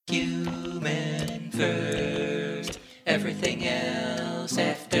first, everything else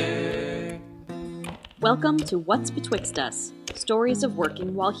after. Welcome to What's Betwixt Us, Stories of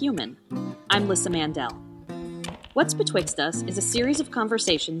Working While Human. I'm Lissa Mandel. What's Betwixt Us is a series of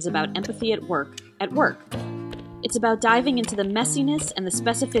conversations about empathy at work. It's about diving into the messiness and the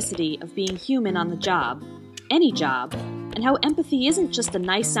specificity of being human on the job, any job, and how empathy isn't just a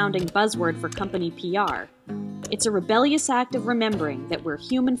nice-sounding buzzword for company PR. It's a rebellious act of remembering that we're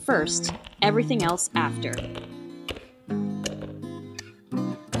human first, everything else after.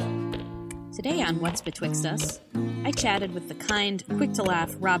 Today on What's Betwixt Us, I chatted with the kind,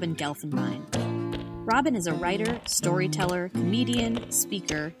 quick-to-laugh Robin Gelfenbein. Robin is a writer, storyteller, comedian,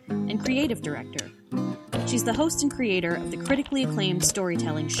 speaker, and creative director. She's the host and creator of the critically acclaimed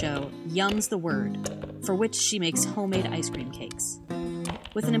storytelling show Yum's the Word, for which she makes homemade ice cream cakes.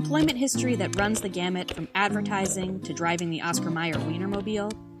 With an employment history that runs the gamut from advertising to driving the Oscar Mayer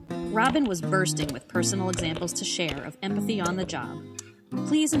Wienermobile, Robin was bursting with personal examples to share of empathy on the job.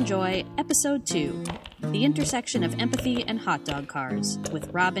 Please enjoy Episode 2, The Intersection of Empathy and Hot Dog Cars, with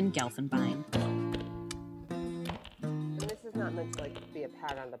Robin Gelfenbein. And this is not meant to be a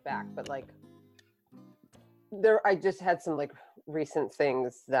pat on the back, but I just had some recent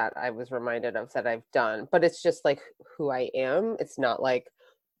things that I was reminded of that I've done, but it's just who I am. It's not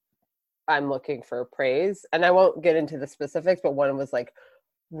I'm looking for praise, and I won't get into the specifics, but one was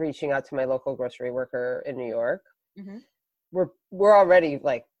reaching out to my local grocery worker in New York. Mm-hmm. We're already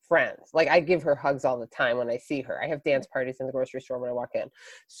friends. I give her hugs all the time when I see her. I have dance parties in the grocery store when I walk in.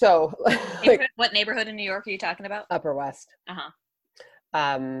 So what neighborhood in New York are you talking about? Upper West.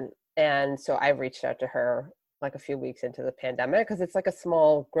 And so I reached out to her a few weeks into the pandemic, because it's a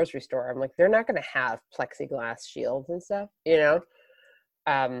small grocery store. I'm they're not going to have plexiglass shields and stuff,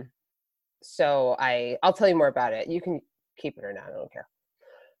 so I'll tell you more about it. You can keep it or not, I don't care.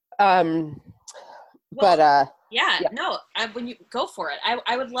 When you go for it,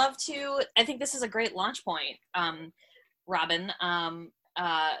 I would love to. I think this is a great launch point, Robin.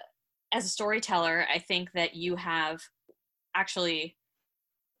 As a storyteller, I think that you have actually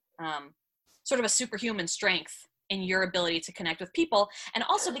sort of a superhuman strength in your ability to connect with people, and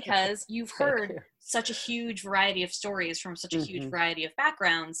also because you've heard such a huge variety of stories from such a huge variety of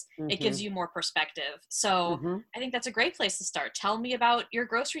backgrounds, it gives you more perspective. So I think that's a great place to start. Tell me about your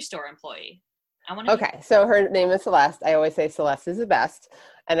grocery store employee. Okay, so her name is Celeste. I always say Celeste is the best,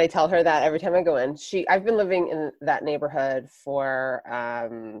 and I tell her that every time I go in. I've been living in that neighborhood for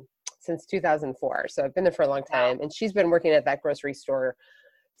since 2004, so I've been there for a long time, and she's been working at that grocery store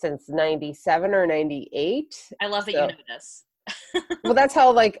since 97 or 98. I love that you know this. Well, that's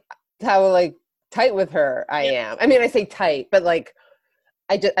how tight with her I am. I mean, I say tight, but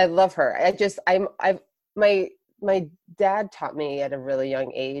I love her. My dad taught me at a really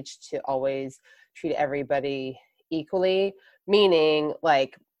young age to always treat everybody equally, meaning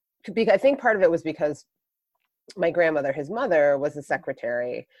because I think part of it was because my grandmother, his mother, was a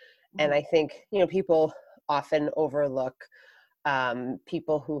secretary. And I think, people often overlook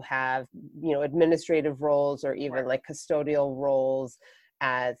people who have, administrative roles or even custodial roles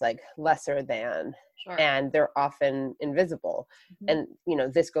as lesser than. Sure. And they're often invisible. And,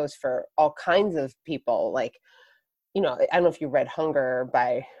 this goes for all kinds of people. I don't know if you read Hunger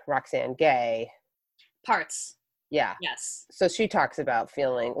by Roxane Gay. Parts. Yeah. Yes. So she talks about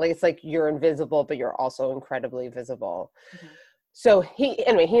feeling it's you're invisible, but you're also incredibly visible. So he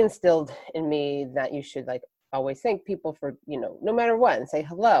instilled in me that you should always thank people for, no matter what, and say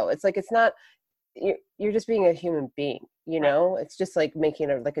hello. It's it's not, you're just being a human being, right. It's just making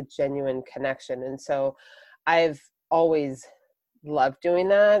a genuine connection. And so I've always loved doing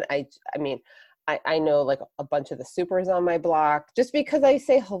that. I know a bunch of the supers on my block just because I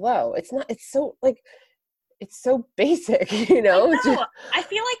say hello. It's so basic, I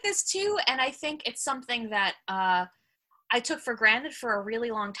feel this too. And I think it's something that, I took for granted for a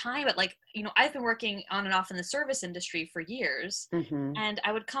really long time, but I've been working on and off in the service industry for years, and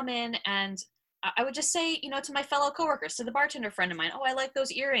I would come in and I would just say, to my fellow coworkers, to the bartender friend of mine, oh, I like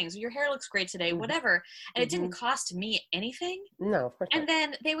those earrings. Your hair looks great today, whatever. And it didn't cost me anything. No, of course not. And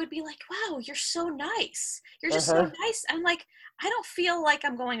then they would be like, wow, you're so nice. You're just so nice. I'm I don't feel like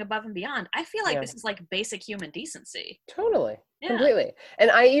I'm going above and beyond. I feel this is basic human decency. Totally. Yeah. Completely.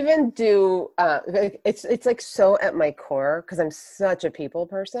 And I even do, it's so at my core, because I'm such a people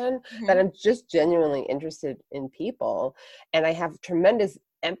person, that I'm just genuinely interested in people. And I have tremendous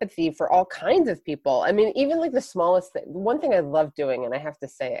empathy for all kinds of people. I mean, even the smallest thing. One thing I love doing, and I have to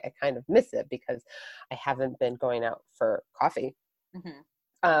say I kind of miss it because I haven't been going out for coffee.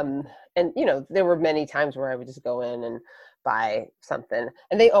 And there were many times where I would just go in and buy something,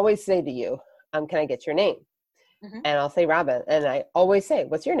 and they always say to you, can I get your name? Mm-hmm. And I'll say Robin. And I always say,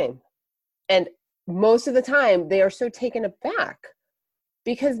 what's your name? And most of the time they are so taken aback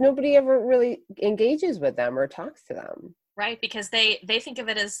because nobody ever really engages with them or talks to them. Right, because they think of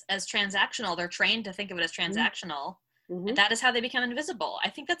it as transactional. They're trained to think of it as transactional. Mm-hmm. And that is how they become invisible. I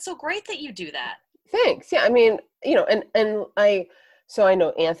think that's so great that you do that. Thanks. Yeah, I mean, and I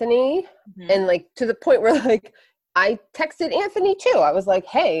know Anthony, Mm-hmm. and like to the point where like I texted Anthony too. I was like,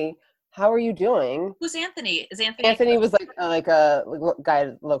 "Hey, how are you doing?" Who's Anthony? Is Anthony? Anthony was like a guy at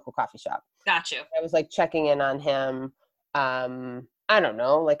a local coffee shop. Got you. I was like checking in on him. I don't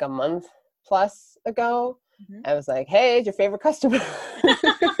know, like a month plus ago. Mm-hmm. I was like, "Hey, it's your favorite customer."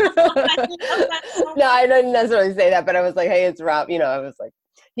 No, I didn't necessarily say that, but I was like, "Hey, it's Rob." I was like,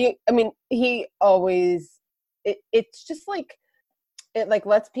 he always. It's just like it like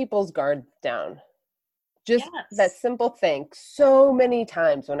lets people's guard down. Just that simple thing. So many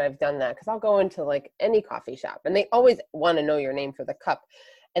times when I've done that, because I'll go into like any coffee shop, and they always want to know your name for the cup,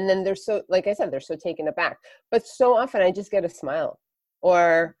 and then they're so, like I said, they're so taken aback. But so often I just get a smile,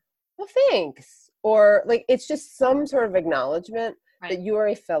 or well, thanks. Or like, it's just some sort of acknowledgement that you are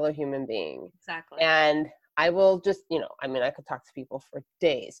a fellow human being. Exactly. And I will just, I could talk to people for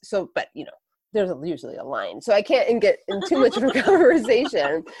days. So, but there's usually a line. So I can't get in too much of a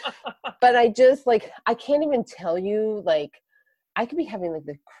conversation, but I just like, I can't even tell you, like, I could be having like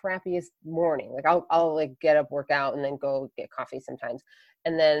the crappiest morning. Like I'll like get up, work out, and then go get coffee sometimes.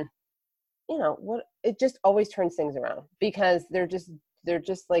 And then, it just always turns things around because they're just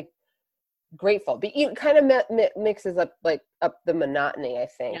like, grateful, but it kind of mixes up the monotony, I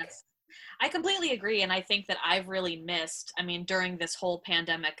think. Yes, I completely agree. And I think that I've really missed, during this whole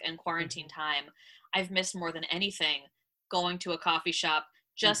pandemic and quarantine time, I've missed more than anything going to a coffee shop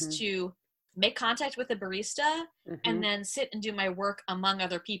just to make contact with the barista and then sit and do my work among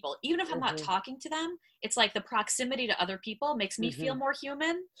other people. Even if I'm not talking to them, it's like the proximity to other people makes me feel more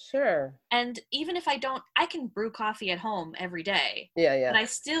human. Sure. And even if I can brew coffee at home every day. Yeah. But I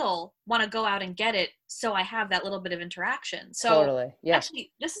still want to go out and get it so I have that little bit of interaction. So totally. Yeah.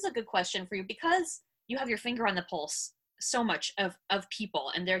 Actually, this is a good question for you because you have your finger on the pulse so much of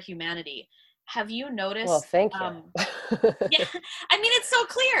people and their humanity. Have you noticed? Well, thank you. Yeah, it's so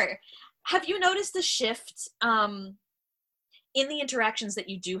clear. Have you noticed the shift in the interactions that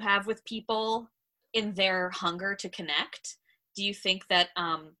you do have with people in their hunger to connect? Do you think that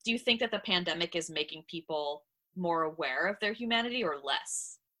the pandemic is making people more aware of their humanity or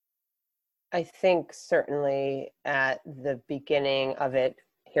less? I think certainly at the beginning of it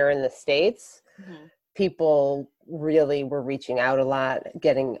here in the States, people really were reaching out a lot,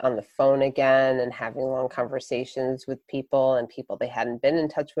 getting on the phone again and having long conversations with people and people they hadn't been in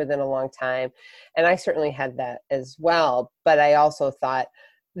touch with in a long time. And I certainly had that as well. But I also thought,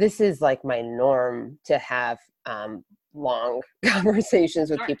 this is like my norm to have long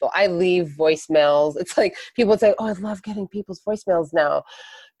conversations with people. I leave voicemails. It's like people would say, "Oh, I love getting people's voicemails now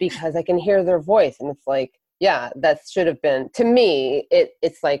because I can hear their voice." And it's like, yeah, that should have been, to me,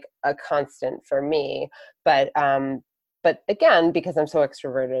 it's like a constant for me. But again, because I'm so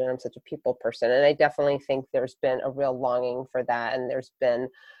extroverted and I'm such a people person, and I definitely think there's been a real longing for that. And there's been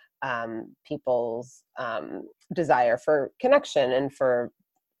people's desire for connection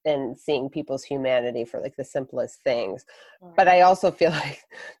and seeing people's humanity for like the simplest things. Right. But I also feel like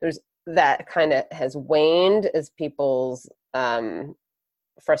there's that kind of has waned as people's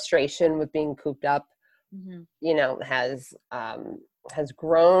frustration with being cooped up, has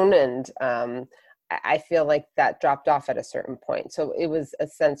grown. And I feel like that dropped off at a certain point. So it was a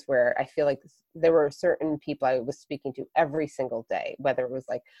sense where I feel like there were certain people I was speaking to every single day, whether it was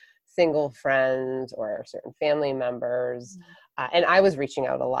like single friends or certain family members. And I was reaching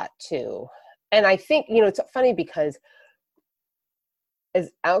out a lot too. And I think, it's funny because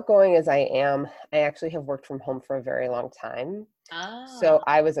as outgoing as I am, I actually have worked from home for a very long time. Oh. So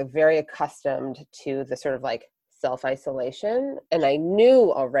I was very accustomed to the sort of like self-isolation. And I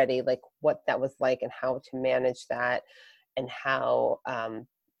knew already like what that was like and how to manage that, and how,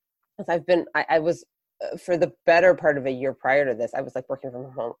 I was, for the better part of a year prior to this, I was like working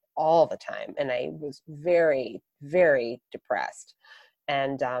from home all the time. And I was very, very depressed.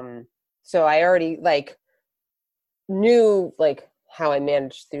 And so I already like knew like how I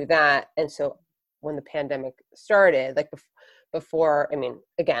managed through that. And so when the pandemic started, like before,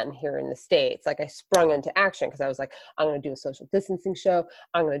 again, here in the States, like I sprung into action because I was like, I'm going to do a social distancing show.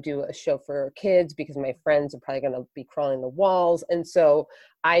 I'm going to do a show for kids because my friends are probably going to be crawling the walls. And so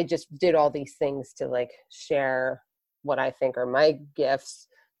I just did all these things to like share what I think are my gifts,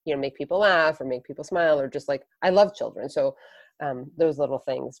 make people laugh or make people smile, or just like, I love children. So those little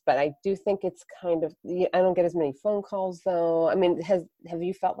things. But I do think it's kind of, I don't get as many phone calls though. I mean, have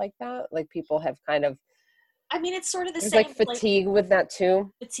you felt like that? Like people have kind of, I mean, it's sort of the there's same. like fatigue with that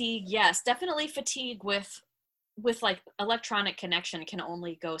too. Fatigue, yes, definitely fatigue with like electronic connection can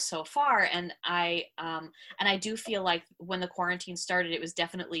only go so far. And I do feel like when the quarantine started, it was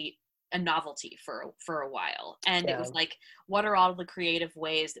definitely a novelty for a while. And it was like, what are all the creative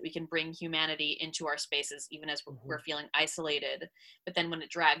ways that we can bring humanity into our spaces, even as we're feeling isolated? But then when it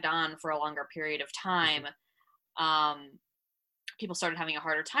dragged on for a longer period of time, people started having a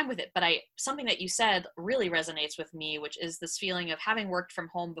harder time with it. But something that you said really resonates with me, which is this feeling of having worked from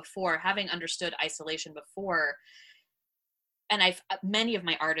home before, having understood isolation before. And many of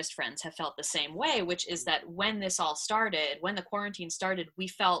my artist friends have felt the same way, which is that when this all started, when the quarantine started, we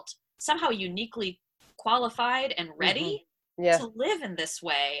felt somehow uniquely qualified and ready to live in this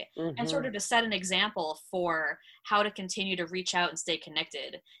way, and sort of to set an example for how to continue to reach out and stay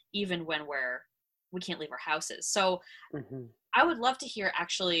connected, even when we can't leave our houses. So I would love to hear,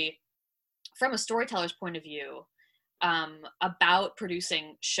 actually, from a storyteller's point of view, about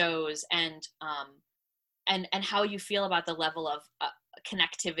producing shows and how you feel about the level of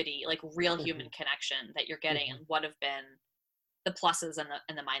connectivity, like real human connection that you're getting, and what have been the pluses and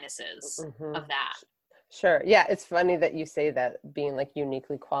the minuses of that. Sure. Yeah, it's funny that you say that, being like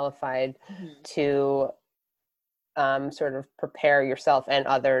uniquely qualified to sort of prepare yourself and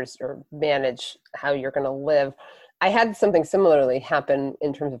others or manage how you're going to live. I had something similarly happen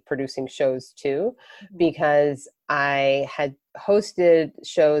in terms of producing shows too, because I had hosted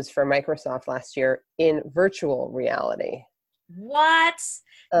shows for Microsoft last year in virtual reality. What?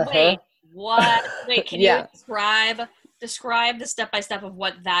 Wait, what? Wait, can you describe the step-by-step of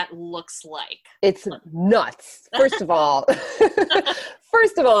what that looks like? It's nuts. First of all,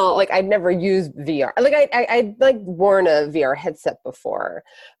 like I'd never used VR. Like I'd like worn a VR headset before,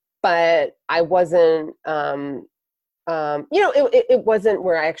 but I wasn't, it wasn't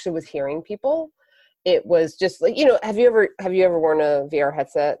where I actually was hearing people. It was just like, have you ever worn a VR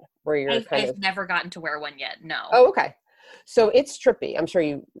headset where you're I've never gotten to wear one yet. No. Oh, okay. So it's trippy. I'm sure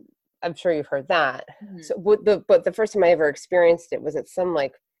you've heard that. So but the first time I ever experienced it was at some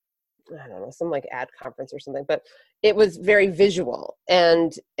like, I don't know, some like ad conference or something, but it was very visual,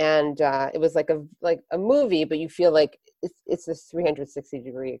 and it was like a movie, but you feel like it's this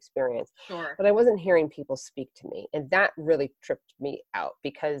 360-degree experience. Sure. But I wasn't hearing people speak to me, and that really tripped me out,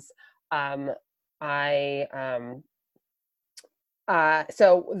 because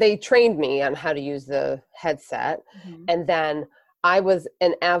so they trained me on how to use the headset, and then I was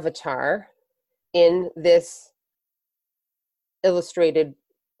an avatar in this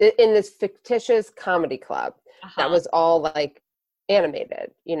fictitious comedy club that was all like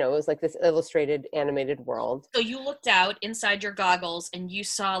animated. It was like this illustrated animated world. So you looked out inside your goggles and you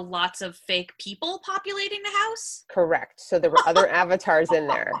saw lots of fake people populating the house? Correct. So there were other avatars in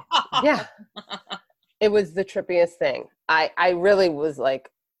there. Yeah. It was the trippiest thing. I really was like,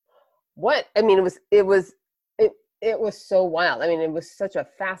 what? I mean, it was so wild. I mean, it was such a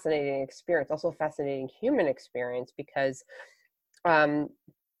fascinating experience, also a fascinating human experience, because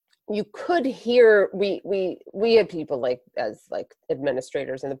you could hear, we had people like as like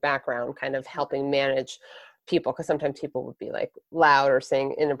administrators in the background kind of helping manage people, because sometimes people would be like loud or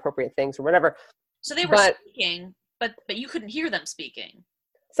saying inappropriate things or whatever. So they were speaking, but you couldn't hear them speaking.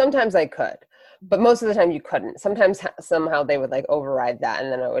 Sometimes I could, but most of the time you couldn't. Sometimes somehow they would like override that,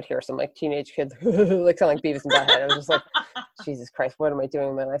 and then I would hear some like teenage kids like sound like Beavis and Butthead. I was just like, Jesus Christ, what am I doing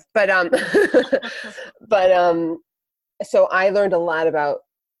in my life? But so I learned a lot about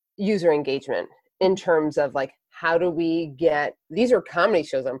user engagement in terms of like, how do we get, these are comedy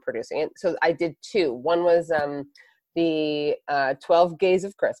shows I'm producing. And so I did two. One was the 12 Gays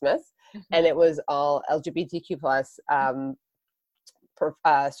of Christmas, and it was all LGBTQ plus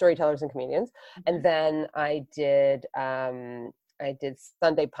storytellers and comedians. And then I did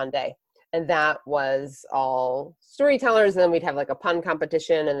Sunday Pun Day, and that was all storytellers, and then we'd have like a pun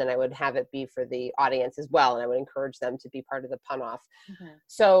competition, and then I would have it be for the audience as well, and I would encourage them to be part of the pun off.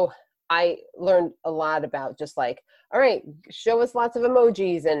 So I learned a lot about just like, all right, show us lots of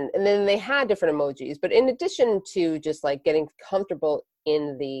emojis, and then they had different emojis, but in addition to just like getting comfortable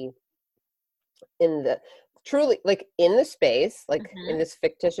in the truly like in the space, like in this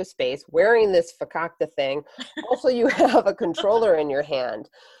fictitious space, wearing this fakakta thing. Also, you have a controller in your hand,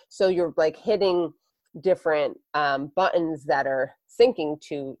 so you're like hitting different buttons that are syncing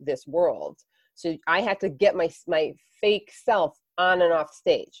to this world. So I had to get my fake self on and off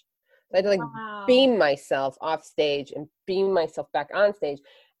stage. So I had to like beam myself off stage and beam myself back on stage.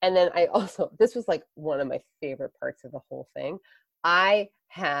 And then I also, this was like one of my favorite parts of the whole thing. I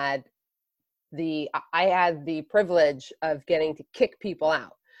had the privilege of getting to kick people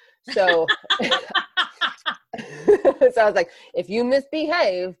out. So, so I was like, if you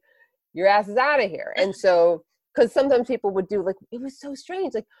misbehave, your ass is out of here. And so, because sometimes people would do like, it was so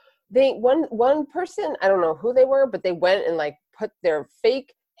strange. Like one person, I don't know who they were, but they went and like put their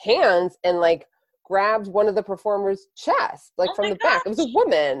fake hands and like grabbed one of the performers' chest, like from the back. It was a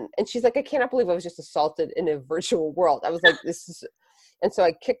woman. And she's like, I cannot believe I was just assaulted in a virtual world. I was like, this is, and so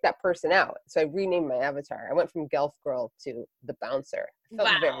I kicked that person out. So I renamed my avatar. I went from Gelf Girl to the bouncer. I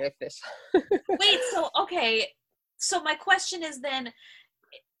felt very official. Wait, okay. So my question is then,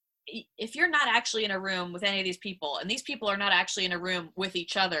 if you're not actually in a room with any of these people, and these people are not actually in a room with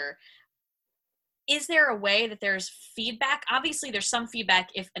each other, is there a way that there's feedback? Obviously, there's some feedback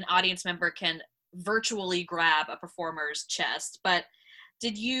if an audience member can virtually grab a performer's chest, but were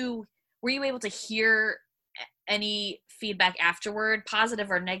you able to hear any feedback afterward,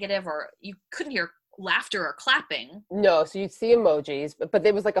 positive or negative, or you couldn't hear laughter or clapping? No, so you'd see emojis, but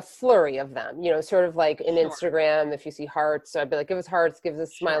there was like a flurry of them, sort of like in Instagram, if you see hearts, so I'd be like, give us hearts, give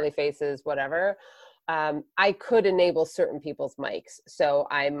us smiley faces, whatever. I could enable certain people's mics, so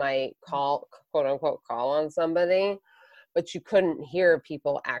I might quote unquote call on somebody, but you couldn't hear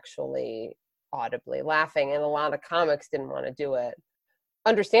people actually audibly laughing, and a lot of comics didn't want to do it,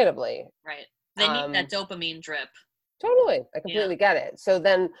 understandably. Right. They need that dopamine drip. Totally. I completely get it. So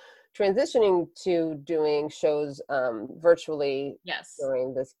then transitioning to doing shows virtually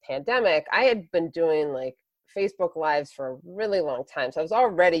during this pandemic, I had been doing like Facebook Lives for a really long time. So I was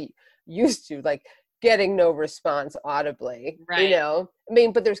already used to like getting no response audibly, right. I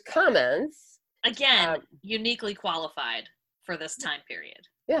mean, but there's comments. Again, uniquely qualified for this time period.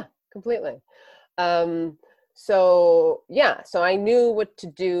 Yeah, completely. So I knew what to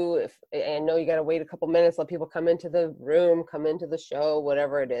do. If I know you got to wait a couple minutes, let people come into the room, come into the show,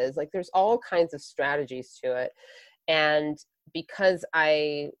 whatever it is. Like there's all kinds of strategies to it. And because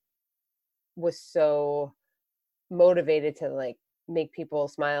I was so motivated to like make people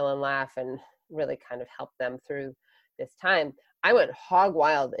smile and laugh and really kind of help them through this time, I went hog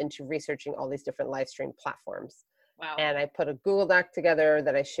wild into researching all these different live stream platforms. Wow. And I put a Google Doc together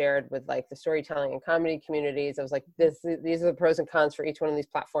that I shared with like the storytelling and comedy communities. I was like, these are the pros and cons for each one of these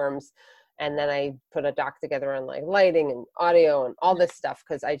platforms. And then I put a doc together on like lighting and audio and all this stuff,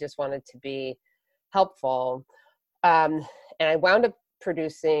 because I just wanted to be helpful. And I wound up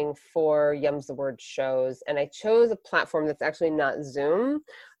producing 4 Yums the Word shows. And I chose a platform that's actually not Zoom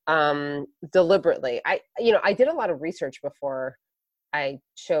deliberately. I did a lot of research before I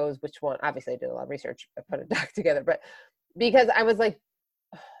chose which one. Obviously I did a lot of research. I put a doc together, but because I was like,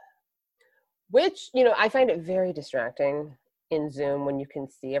 I find it very distracting in Zoom when you can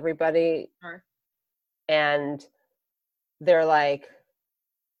see everybody. Sure. And they're like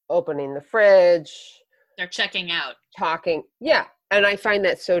opening the fridge. They're checking out. Talking. Yeah. And I find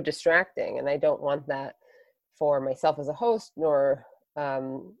that so distracting, and I don't want that for myself as a host, nor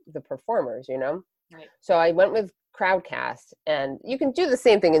the performers, Right. So I went with Crowdcast, and you can do the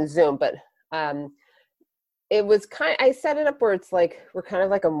same thing in Zoom, but it was I set it up where it's like we're kind of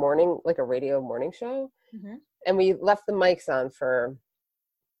like a radio morning show, mm-hmm. and we left the mics on for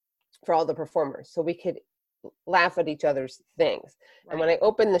all the performers, so we could laugh at each other's things. Right. And when I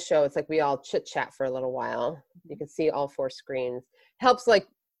open the show, it's like we all chit chat for a little while. Mm-hmm. You can see all 4 screens. Helps like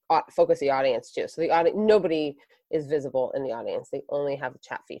focus the audience too. So the audience, nobody is visible in the audience. They only have a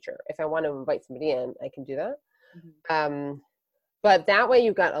chat feature. If I want to invite somebody in, I can do that. Mm-hmm. But that way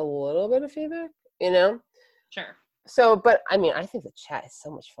you got a little bit of feedback, Sure. So, but I mean, I think the chat is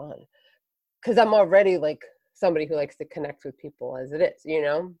so much fun, because I'm already like somebody who likes to connect with people as it is,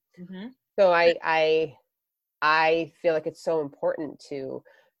 Mm-hmm. So I feel like it's so important to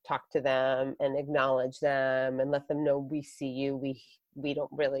talk to them and acknowledge them and let them know we see you. We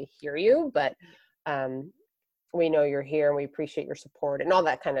don't really hear you, but we know you're here and we appreciate your support and all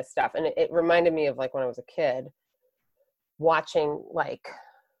that kind of stuff. And it reminded me of like when I was a kid watching, like,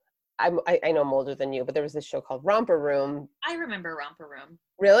 I know I'm older than you, but there was this show called Romper Room. I remember Romper Room.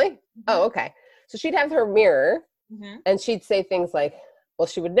 Really? Mm-hmm. Oh, okay. So she'd have her mirror, mm-hmm. and she'd say things like, well,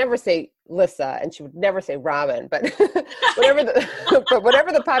 she would never say Lissa and she would never say Robin, but whatever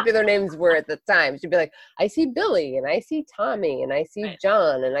the popular names were at the time, she'd be like, I see Billy and I see Tommy and I see right.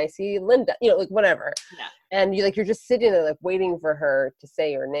 John and I see Linda, like whatever. Yeah. And you're just sitting there like waiting for her to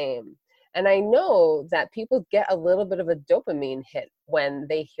say your name. And I know that people get a little bit of a dopamine hit when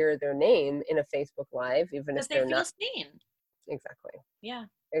they hear their name in a Facebook Live, even if they're not. Seen. Exactly. Yeah.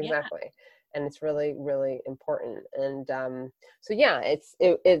 Exactly. Yeah. and it's really, really important. And so yeah,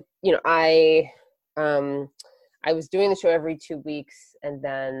 I was doing the show every 2 weeks, and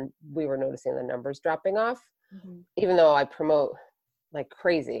then we were noticing the numbers dropping off, even though I promote like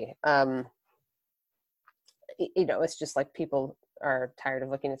crazy. It's just like people are tired of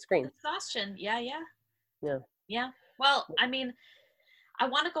looking at screens. Exhaustion. Yeah. Yeah. Yeah. Well, I mean, I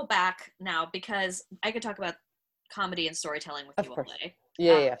want to go back now because I could talk about comedy and storytelling with you all day.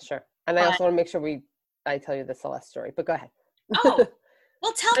 Yeah, sure. And I also want to make sure I tell you the Celeste story, but go ahead. Oh,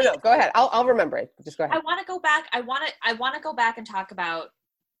 well, tell me. No, go ahead. I'll remember it. Just go ahead. I want to go back. I want to go back and talk about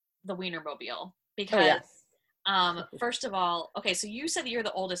the Wienermobile because, first of all, okay, so you said that you're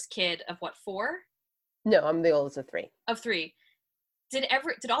the oldest kid of what, 4? No, I'm the oldest of 3. Of 3. Did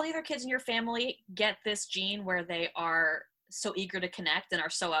all the other kids in your family get this gene where they are so eager to connect and are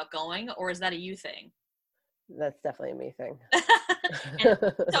so outgoing, or is that a you thing? That's definitely a me thing.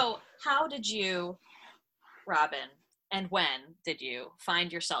 So how did you, Robin, and when did you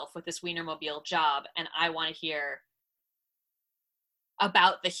find yourself with this Wienermobile job? And I want to hear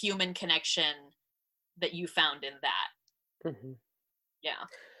about the human connection that you found in that. Mm-hmm. Yeah.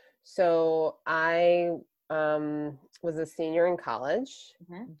 So I was a senior in college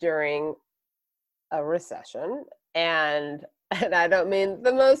during a recession, and I don't mean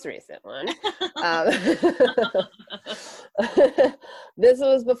the most recent one. This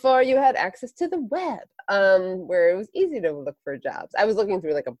was before you had access to the web, where it was easy to look for jobs. I was looking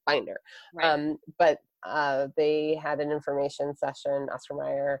through like a binder, right. But they had an information session, Oscar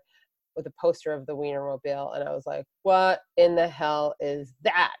Mayer, with a poster of the Wienermobile, and I was like, what in the hell is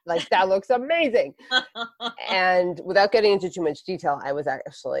that? Like, that looks amazing. And without getting into too much detail, I was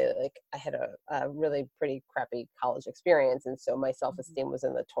actually like, I had a really pretty crappy college experience, and so my self-esteem was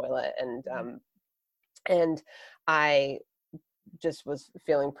in the toilet, and I just was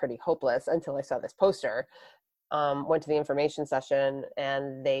feeling pretty hopeless until I saw this poster. Went to the information session,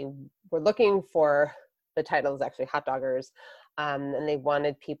 and they were looking for, the title is actually Hot Doggers. And they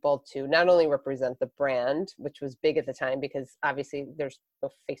wanted people to not only represent the brand, which was big at the time because obviously there's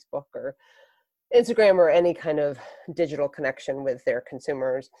no Facebook or Instagram or any kind of digital connection with their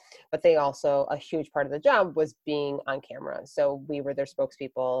consumers, but they also, a huge part of the job was being on camera. So we were their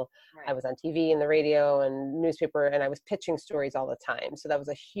spokespeople. Right. I was on TV and the radio and newspaper, and I was pitching stories all the time. So that was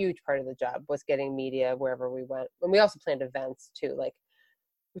a huge part of the job, was getting media wherever we went. And we also planned events too, like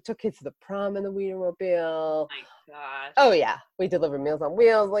we took kids to the prom in the Wienermobile. My gosh. Oh yeah. We delivered Meals on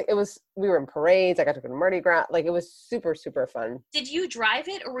Wheels. Like we were in parades. I got to go to Mardi Gras. Like it was super, super fun. Did you drive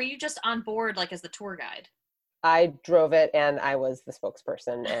it, or were you just on board like as the tour guide? I drove it, and I was the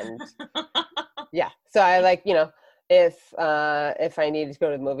spokesperson, and yeah. So I if I needed to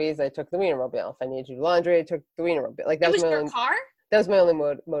go to the movies, I took the Wienermobile. If I needed to do laundry, I took the Wienermobile. Like that was your car? That was my only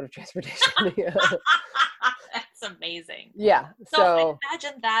mode of transportation. Yeah. That's amazing. Yeah. So I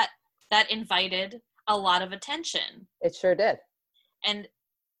imagine that invited a lot of attention. It sure did. And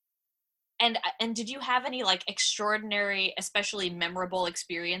did you have any like extraordinary, especially memorable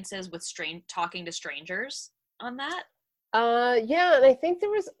experiences with talking to strangers on that? Yeah, and I think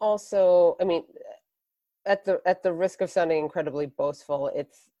there was also, I mean, at the risk of sounding incredibly boastful,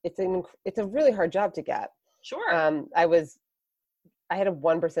 it's a really hard job to get. Sure. I had a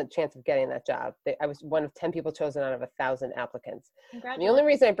 1% chance of getting that job. I was one of 10 people chosen out of 1,000 applicants. Congratulations. The only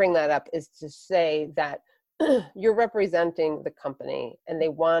reason I bring that up is to say that you're representing the company, and they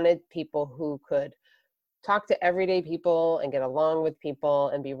wanted people who could talk to everyday people and get along with people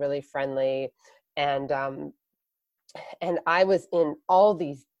and be really friendly. And I was in all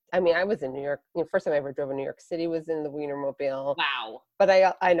these, I mean, I was in New York. First time I ever drove in New York City was in the Wienermobile. Wow. But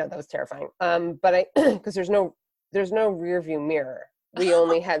I know that was terrifying. But because there's no rear view mirror. We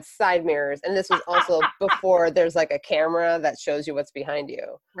only had side mirrors. And this was also before there's like a camera that shows you what's behind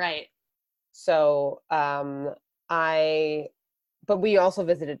you. Right. So but we also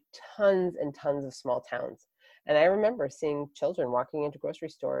visited tons and tons of small towns. And I remember seeing children walking into grocery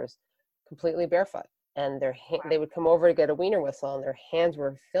stores completely barefoot. And they would come over to get a wiener whistle, and their hands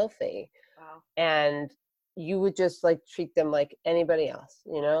were filthy. Wow. And you would just like treat them like anybody else,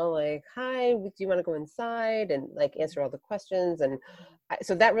 like, hi, do you want to go inside, and like answer all the questions. And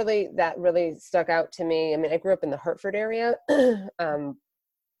so that really stuck out to me. I mean, I grew up in the Hartford area,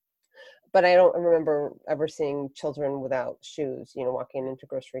 but I don't remember ever seeing children without shoes, walking into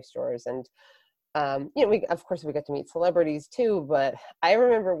grocery stores. And, we got to meet celebrities too, but I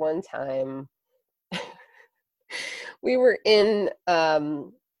remember one time we were in,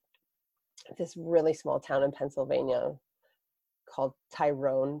 this really small town in Pennsylvania called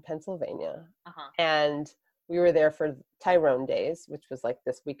Tyrone, Pennsylvania. Uh-huh. And we were there for Tyrone Days, which was like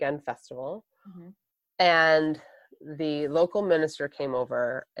this weekend festival. Mm-hmm. And the local minister came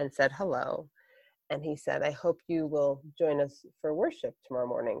over and said hello. And he said, I hope you will join us for worship tomorrow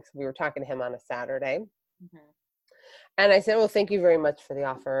morning. So we were talking to him on a Saturday. Mm-hmm. And I said, well, thank you very much for the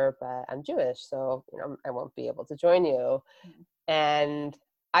offer, but I'm Jewish, so I won't be able to join you. Mm-hmm. And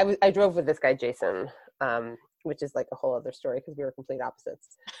I drove with this guy, Jason, which is like a whole other story because we were complete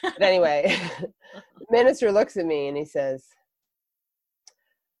opposites. But anyway, the minister looks at me and he says,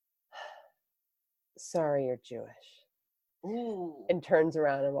 sorry, you're Jewish. Ooh. And turns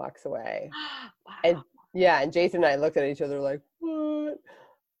around and walks away. Wow. And yeah, and Jason and I looked at each other like, what?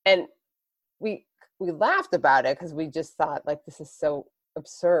 And we laughed about it because we just thought like, this is so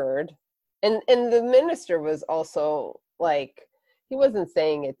absurd. And the minister was also like, he wasn't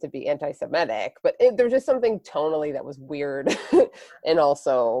saying it to be anti-Semitic, but there was just something tonally that was weird. And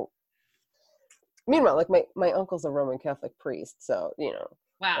also, meanwhile, like my uncle's a Roman Catholic priest, so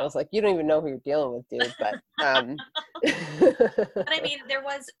Wow. I was like, you don't even know who you're dealing with, dude. But but I mean, there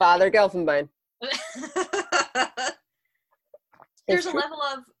was Father Gelfenbein. There's a level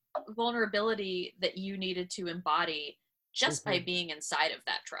of vulnerability that you needed to embody just by being inside of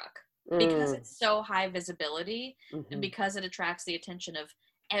that truck, because it's so high visibility and because it attracts the attention of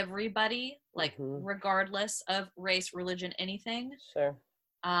everybody, like regardless of race, religion, anything. Sure.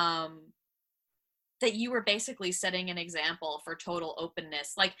 That you were basically setting an example for total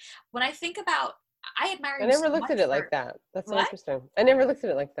openness. Like when I think about, I admire you. I never so looked much at it for, like that. That's so what? interesting. I never looked at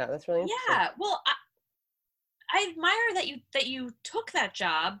it like that. That's really interesting. Yeah. Well, I admire that you took that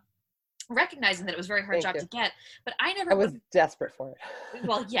job, recognizing that it was a very hard job to get, but I was desperate for it.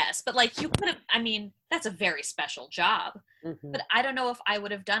 Well, yes, but like you could have, I mean, that's a very special job, but I don't know if I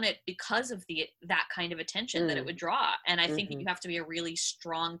would have done it because of that kind of attention that it would draw. And I think that you have to be a really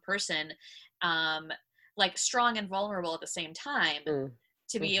strong person, like strong and vulnerable at the same time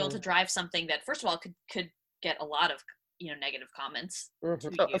to be able to drive something that, first of all, could get a lot of, negative comments. Oh,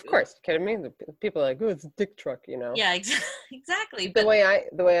 of course. Kidding me? The people are like, oh, it's a dick truck, Yeah, exactly. The way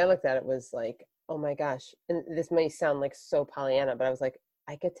I looked at it was like, oh my gosh, and this may sound like so Pollyanna, but I was like,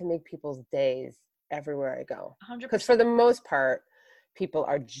 I get to make people's days everywhere I go. 100%. Because for the most part, people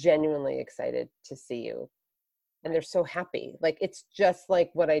are genuinely excited to see you. And they're so happy. Like, it's just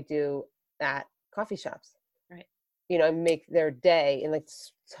like what I do at coffee shops. Right. I make their day in like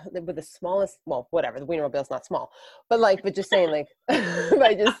with the smallest, well, whatever, the Wienermobile's not small, but just saying like,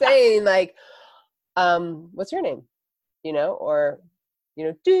 by just saying like, what's your name? Or,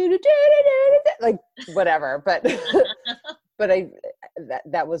 like whatever, but,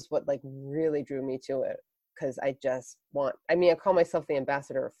 that was what like really drew me to it. Cause I call myself the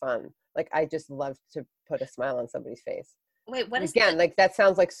ambassador of fun. Like, I just love to put a smile on somebody's face. Wait, what is again, like that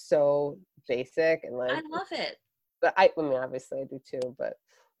sounds like so basic and like, I love it. But I mean, obviously I do too, but.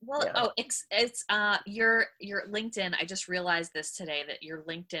 Well, yeah. It's your LinkedIn. I just realized this today that your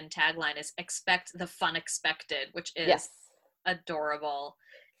LinkedIn tagline is "Expect the fun expected," which is adorable.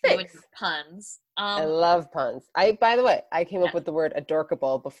 You and your puns. I love puns. By the way, I came up with the word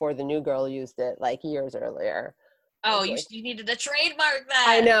adorkable before the new girl used it like years earlier. Oh, you needed to trademark that.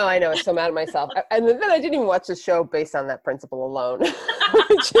 I know. I'm so mad at myself. And then I didn't even watch the show based on that principle alone,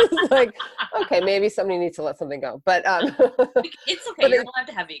 which is like, okay, maybe somebody needs to let something go. But it's okay. You're allowed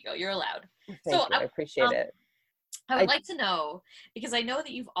to have ego. You're allowed. Thank you. I appreciate it. I would like to know, because I know that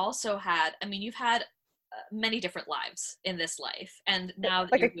you've also had, you've had many different lives in this life, and now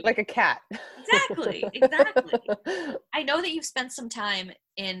that like a cat. Exactly. I know that you've spent some time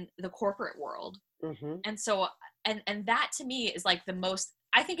in the corporate world, and so and that to me is like the most.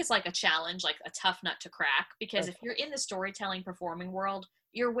 I think it's like a challenge, like a tough nut to crack, because if you're in the storytelling performing world,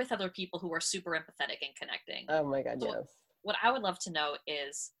 you're with other people who are super empathetic and connecting. Oh my God, so yes. What I would love to know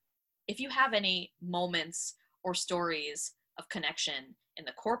is if you have any moments or stories of connection in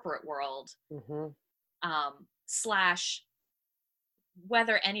the corporate world, slash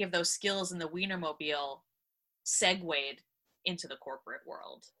whether any of those skills in the Wienermobile segued into the corporate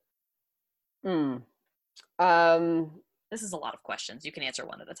world. This is a lot of questions. You can answer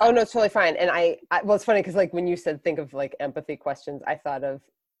one at a time. Oh no, it's totally fine. And well, it's funny because like when you said think of like empathy questions, I thought of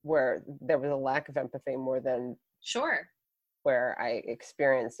where there was a lack of empathy more than sure where I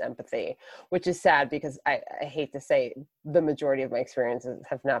experienced empathy, which is sad because I hate to say the majority of my experiences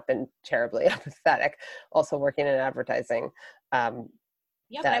have not been terribly empathetic. Also working in advertising. Yeah,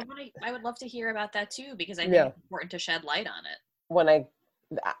 but I would love to hear about that too, because I think it's important to shed light on it. When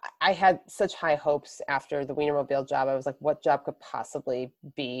I had such high hopes after the Wienermobile job, I was like, what job could possibly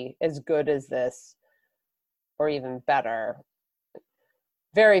be as good as this or even better?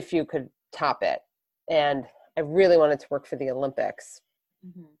 Very few could top it. And I really wanted to work for the Olympics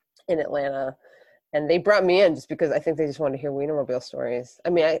Mhm. in Atlanta. And they brought me in just because I think they just wanted to hear Wienermobile stories. I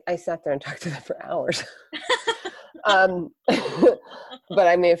mean, I sat there and talked to them for hours. But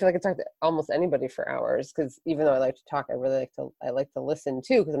I mean, I feel like I talk to almost anybody for hours, because even though I like to talk, I like to listen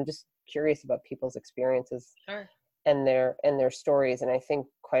too, because I'm just curious about people's experiences Sure. and their stories. And I think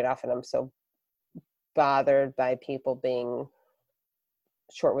quite often I'm so bothered by people being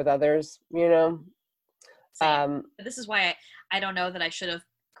short with others, you know. Same. This is why I don't know that I should have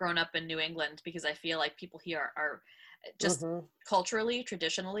grown up in New England, because I feel like people here are just Mhm. culturally,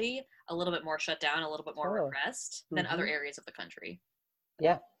 traditionally, a little bit more shut down, a little bit more Totally. repressed than other Mhm. areas of the country.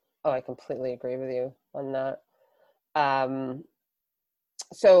 Yeah. Oh, I completely agree with you on that. Um,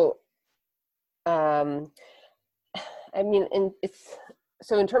 so, um, I mean, and it's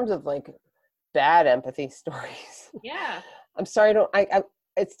so in terms of like bad empathy stories. Yeah. I'm sorry, I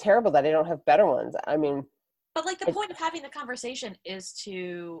it's terrible that I don't have better ones. I mean, But like the I, point of having the conversation is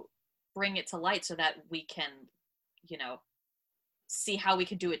to bring it to light so that we can, you know, see how we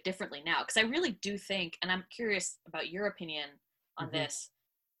could do it differently now. Because I really do think, and I'm curious about your opinion on mhm, this,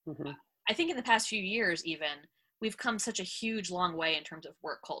 mhm, I think in the past few years, even, we've come such a huge long way in terms of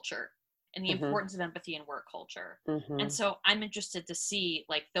work culture and the mhm, importance of empathy in work culture. And mhm, so I'm interested to see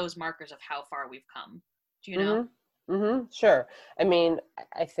like those markers of how far we've come. Do you know? mhm, mhm. Sure. I mean,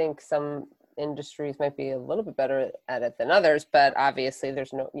 I think some industries might be a little bit better at it than others, but obviously,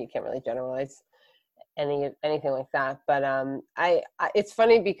 you can't really generalize anything like that. But it's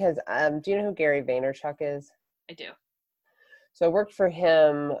funny because do you know who Gary Vaynerchuk is? I do. So I worked for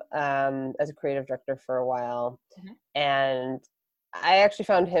him as a creative director for a while, Mhm. and I actually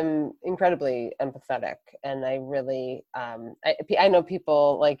found him incredibly empathetic. And I really, I know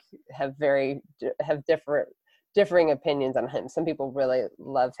people like have differing opinions on him. Some people really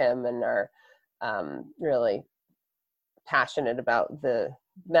love him and are really passionate about the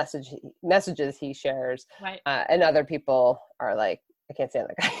messages he shares, Right. and other people are like, I can't stand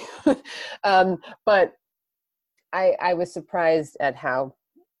that guy. But I was surprised at how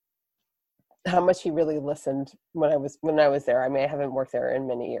much he really listened when I was there. I mean, I haven't worked there in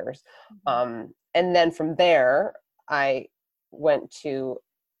many years. Mhm. And then from there, I went to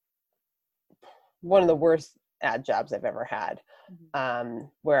one of the worst ad jobs I've ever had,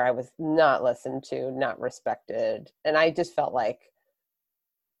 Mhm. where I was not listened to, not respected. And I just felt like,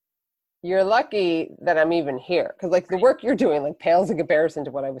 you're lucky that I'm even here. Cause like the Right. work you're doing like pales in comparison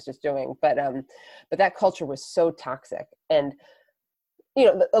to what I was just doing. But that culture was so toxic. And, you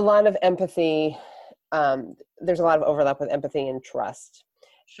know, a lot of empathy, there's a lot of overlap with empathy and trust.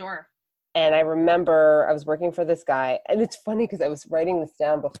 Sure. And I remember I was working for this guy, and it's funny because I was writing this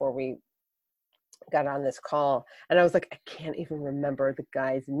down before we got on this call, and I was like, I can't even remember the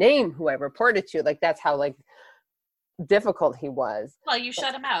guy's name who I reported to. Like that's how like difficult he was. Well, you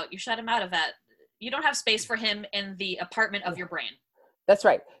shut him out. You shut him out of that. You don't have space for him in the apartment of your brain. That's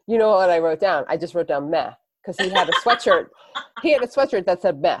right. You know what I wrote down? I just wrote down meh, because he had a sweatshirt. He had a sweatshirt that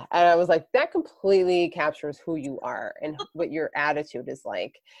said meh. And I was like, that completely captures who you are and what your attitude is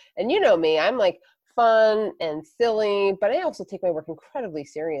like. And you know me, I'm like fun and silly, but I also take my work incredibly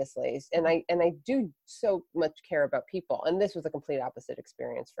seriously. And I do so much care about people. And this was a complete opposite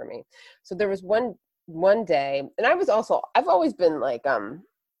experience for me. So there was one day, and I've always been like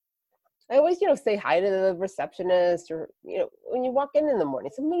I always, say hi to the receptionist, or, when you walk in the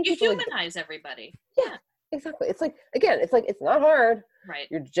morning. So many You people like, humanize everybody. yeah, Yeah. exactly. It's like, again, it's not hard. Right.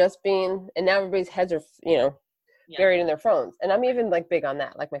 You're just being, and now everybody's heads are, Yeah. buried in their phones. And I'm even like big on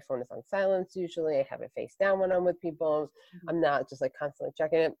that. Like my phone is on silence usually. I have it face down when I'm with people. Mhm. I'm not just like constantly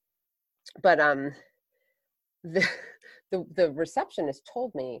checking it. But the the receptionist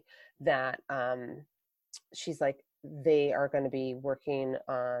told me that she's like, they are going to be working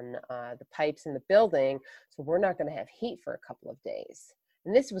on the pipes in the building, so we're not going to have heat for a couple of days.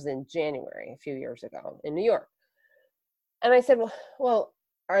 And this was in January a few years ago in New York. And I said, well,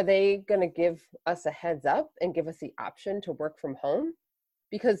 are they going to give us a heads up and give us the option to work from home?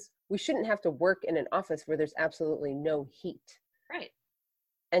 Because we shouldn't have to work in an office where there's absolutely no heat. Right.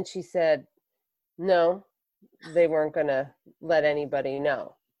 And she said, no, they weren't going to let anybody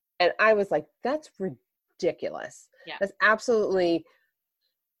know. And I was like, that's ridiculous. Yeah. That's absolutely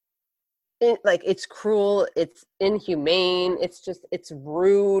like, it's cruel, it's inhumane, it's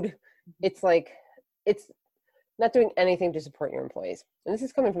rude. It's like, it's not doing anything to support your employees. And this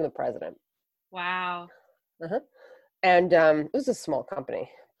is coming from the president. Wow. Uh-huh. And it was a small company.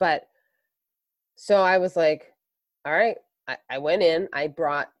 But so I was like, all right, I went in, I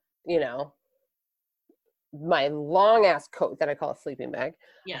brought, my long ass coat that I call a sleeping bag.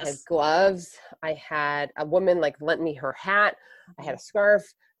 I had Yes. gloves. I had a woman like lent me her hat. I had a scarf.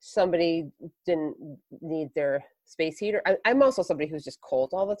 Somebody didn't need their space heater. I'm also somebody who's just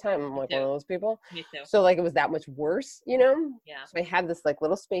cold all the time. I'm like one of those people. Me too. So like it was that much worse, you know? Yeah. So I had this like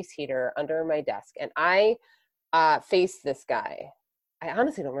little space heater under my desk, and I faced this guy. I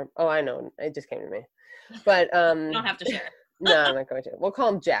honestly don't remember. Oh, I know. It just came to me. But You don't have to share. no, I'm not going to. We'll call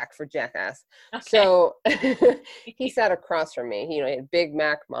him Jack for jackass. Okay. So he sat across from me. You know, he had a big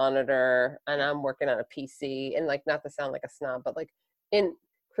Mac monitor, and I'm working on a PC. And like, not to sound like a snob, but like in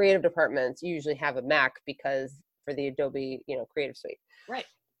creative departments, you usually have a Mac because for the Adobe, you know, Creative Suite. Right.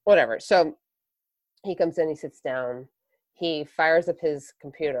 Whatever. So he comes in, he sits down, he fires up his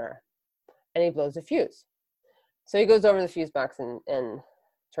computer, and he blows a fuse. So he goes over to the fuse box and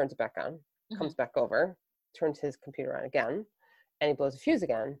turns it back on, comes back over, turns his computer on again, and he blows a fuse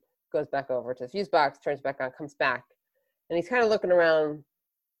again, goes back over to the fuse box, turns back on, comes back. And he's kind of looking around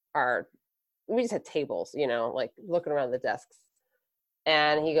we just had tables, you know, like looking around the desks.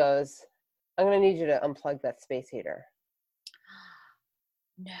 And he goes, I'm going to need you to unplug that space heater.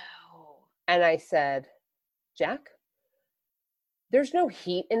 No. And I said, Jack, there's no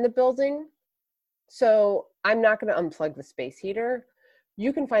heat in the building, so I'm not going to unplug the space heater.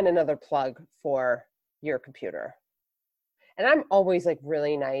 You can find another plug for your computer. And I'm always like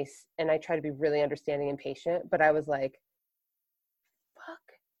really nice, and I try to be really understanding and patient, but I was like, fuck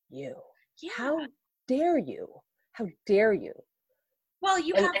you. Yeah. How dare you? How dare you? Well,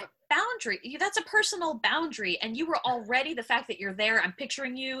 you have a boundary. That's a personal boundary, and you were already, the fact that you're there, I'm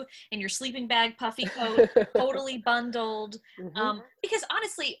picturing you in your sleeping bag, puffy coat, totally bundled. Because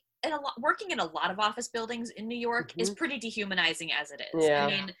honestly, working in a lot of office buildings in New York is pretty dehumanizing as it is. Yeah, I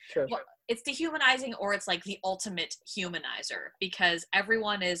mean, true. well, it's dehumanizing, or it's like the ultimate humanizer, because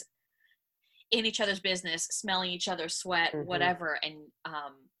everyone is in each other's business, smelling each other's sweat, whatever, and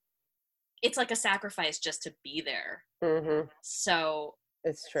it's like a sacrifice just to be there. So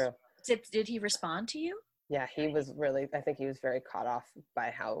it's true. Did he respond to you? Yeah, he was really, I think he was very caught off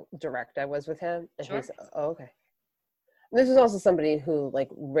by how direct I was with him. And Sure. he's, oh, okay. This is also somebody who like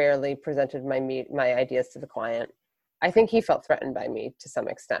rarely presented my ideas to the client. I think he felt threatened by me to some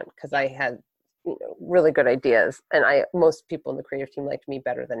extent because I had, you know, really good ideas, and most people in the creative team liked me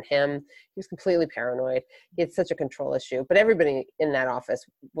better than him. He was completely paranoid. He had such a control issue, but everybody in that office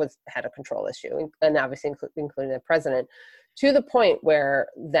had a control issue, and obviously including the president, to the point where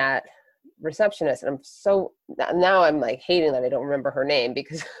that receptionist, and now I'm like hating that I don't remember her name,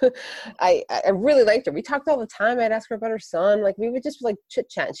 because I really liked her. We talked all the time. I'd ask her about her son. Like we would just like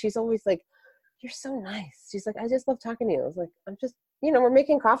chit chat. She's always like, "You're so nice." She's like, "I just love talking to you." I was like, "I'm just, you know, we're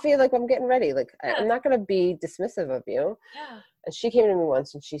making coffee. Like I'm getting ready. Like I'm not going to be dismissive of you." Yeah. And she came to me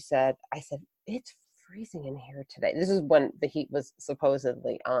once and I said, "It's freezing in here today." This is when the heat was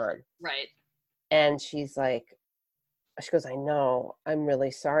supposedly on. Right. And she goes, "I know, I'm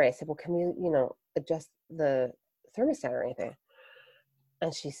really sorry." I said, "Well, can we, you know, adjust the thermostat or anything?"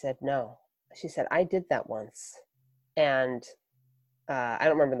 And she said, "No." She said, "I did that once." And I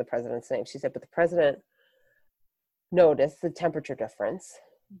don't remember the president's name. She said, "But the president noticed the temperature difference,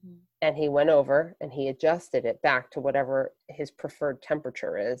 and he went over and he adjusted it back to whatever his preferred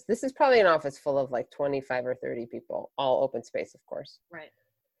temperature is." This is probably an office full of like 25 or 30 people, all open space, of course. Right.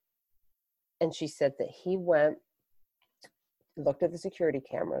 And she said that he went, looked at the security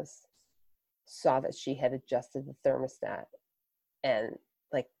cameras, saw that she had adjusted the thermostat, and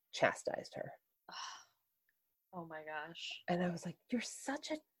like chastised her. Oh my gosh. And I was like, "You're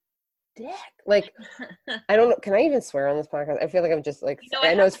such a dick." Like, I don't know. Can I even swear on this podcast? I feel like I'm just like,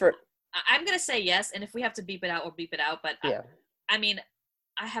 I know it's for. I'm going to say yes. And if we have to beep it out, we'll beep it out. But yeah. I mean,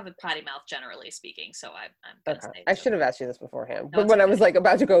 I have a potty mouth generally speaking. So I'm going to say. I should have asked you this beforehand. No, but when okay. I was like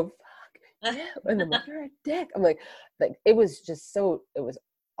about to go, fuck, yeah, and I'm like, "You're a dick." I'm like it was just it was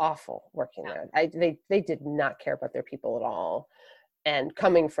awful working there. They did not care about their people at all. And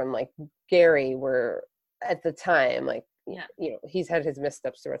coming from like Gary, where at the time, like, you know, he's had his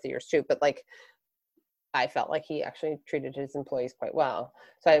missteps throughout the years too, but like I felt like he actually treated his employees quite well.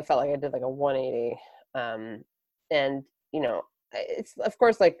 So I felt like I did like a 180. And, you know, it's of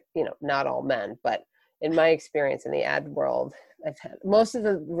course, like, you know, not all men, but in my experience in the ad world, I've had most of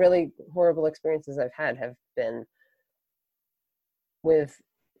the really horrible experiences I've had have been with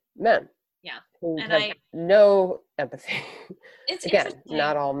men. Yeah. Who And have no empathy. It's again,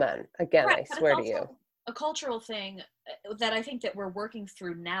 not all men. Again, right, I swear to you. A cultural thing that I think that we're working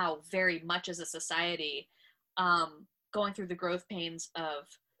through now very much as a society, going through the growth pains of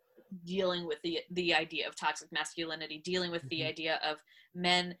dealing with the idea of toxic masculinity, dealing with the idea of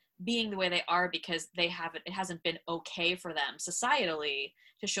men being the way they are because it hasn't been okay for them societally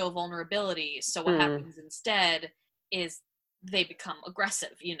to show vulnerability. So what happens instead is they become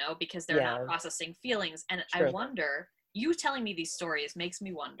aggressive, because they're not processing feelings. And True. I wonder, you telling me these stories makes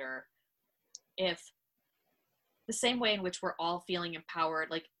me wonder if the same way in which we're all feeling empowered,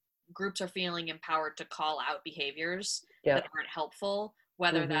 like groups are feeling empowered to call out behaviors that aren't helpful,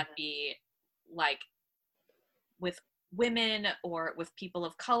 whether that be like with women or with people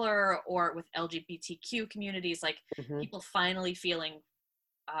of color or with LGBTQ communities, like people finally feeling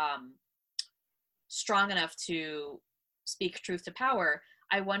strong enough to speak truth to power.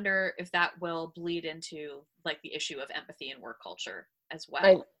 I wonder if that will bleed into like the issue of empathy in work culture as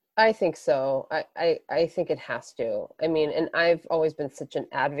well. I think so. I think it has to. I mean, and I've always been such an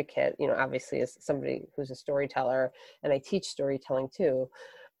advocate, obviously as somebody who's a storyteller, and I teach storytelling too.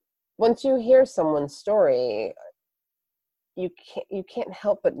 Once you hear someone's story, you can't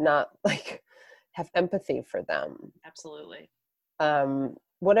help but not like have empathy for them. Absolutely.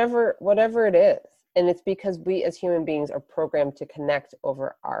 Whatever it is. And it's because we as human beings are programmed to connect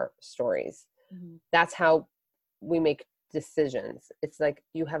over our stories. That's how we make decisions. It's like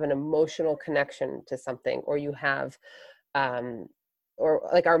you have an emotional connection to something, or you have or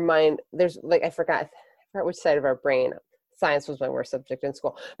like our mind, there's like I forgot which side of our brain. Science was my worst subject in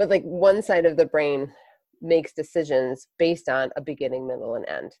school, but like one side of the brain makes decisions based on a beginning, middle, and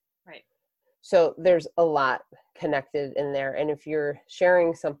end. Right. So there's a lot connected in there. And if you're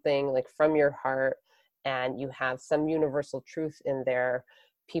sharing something like from your heart and you have some universal truth in there,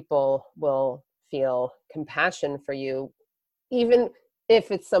 people will feel compassion for you, even if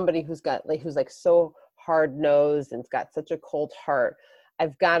it's somebody who's like so hard nosed and's got such a cold heart.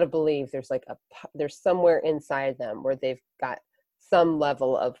 I've got to believe there's somewhere inside them where they've got some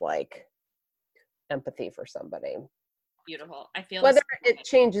level of like empathy for somebody. Beautiful. I feel whether it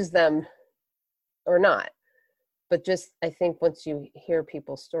changes them or not, but just I think once you hear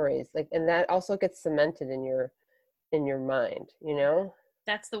people's stories, like, and that also gets cemented in your mind,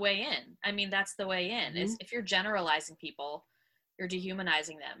 that's the way in. I mean, that's the way in. Is if you're generalizing people, you're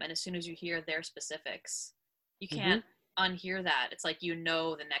dehumanizing them, and as soon as you hear their specifics, you can't unhear that. It's like the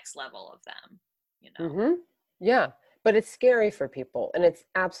next level of them. Yeah, but it's scary for people, and it's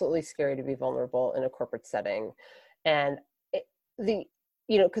absolutely scary to be vulnerable in a corporate setting, and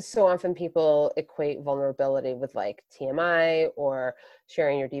because so often people equate vulnerability with like TMI or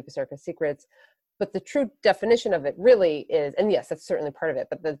sharing your deepest, darkest secrets. But the true definition of it really is, and yes, that's certainly part of it,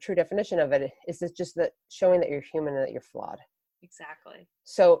 but the true definition of it is just that showing that you're human and that you're flawed. Exactly.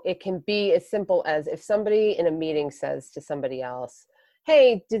 So it can be as simple as if somebody in a meeting says to somebody else,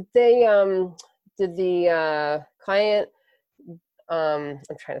 hey, did the client, I'm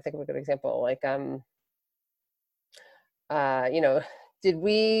trying to think of a good example, like, did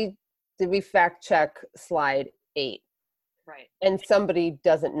we fact check slide 8? Right. And somebody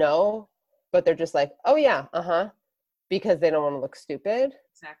doesn't know, but they're just like, oh yeah, because they don't want to look stupid.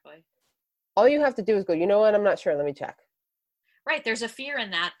 Exactly. All you have to do is go, you know what, I'm not sure, let me check. Right. There's a fear in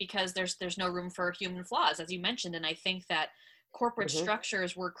that because there's no room for human flaws, as you mentioned. And I think that corporate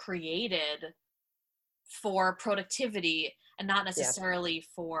structures were created for productivity and not necessarily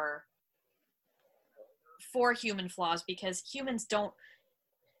for human flaws, because humans don't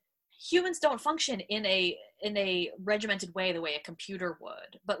function in a regimented way the way a computer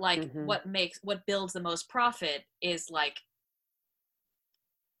would. But like what builds the most profit is like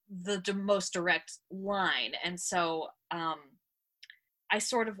the most direct line. And so I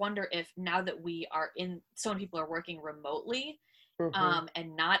sort of wonder if now that so many people are working remotely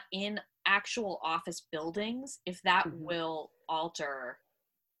and not in actual office buildings, if that will alter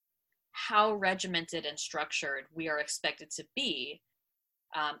how regimented and structured we are expected to be,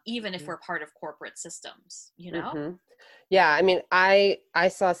 even if we're part of corporate systems, Yeah, I mean, I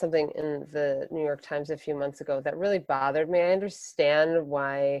saw something in the New York Times a few months ago that really bothered me. I understand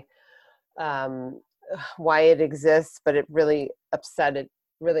why it exists, but it really upset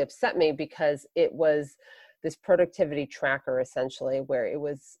me because it was this productivity tracker essentially, where it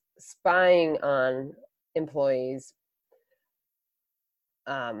was spying on employees'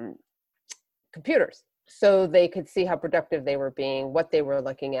 computers, so they could see how productive they were being, what they were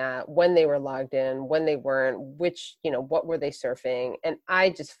looking at, when they were logged in, when they weren't, what were they surfing. And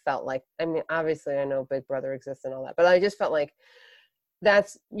I just felt like, I mean, obviously I know Big Brother exists and all that, but I just felt like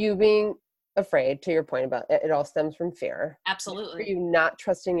that's you being afraid, to your point about it all stems from fear. Absolutely. You not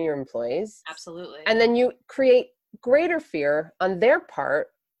trusting your employees. Absolutely. And then you create greater fear on their part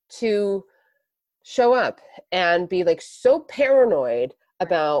to show up and be like so paranoid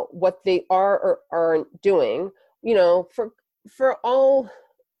about what they are or aren't doing, for for all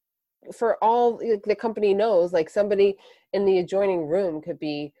like, the company knows, like somebody in the adjoining room could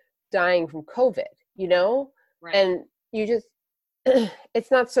be dying from COVID, you know? Right. And you just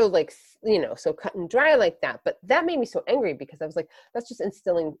it's not so like so cut and dry like that, but that made me so angry because I was like, that's just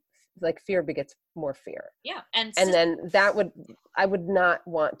instilling, like, fear begets more fear. Yeah. And then I would not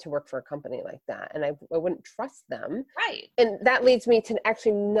want to work for a company like that, and I wouldn't trust them. Right. And that leads me to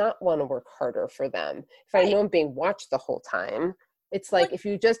actually not want to work harder for them if I know I'm being watched the whole time. It's like, if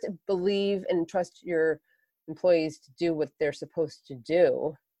you just believe and trust your employees to do what they're supposed to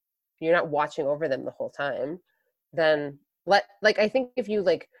do, you're not watching over them the whole time, then I think if you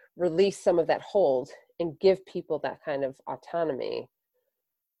like release some of that hold and give people that kind of autonomy,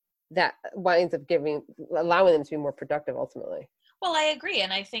 that winds up allowing them to be more productive ultimately. Well, I agree.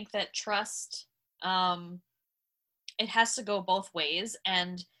 And I think that trust, it has to go both ways.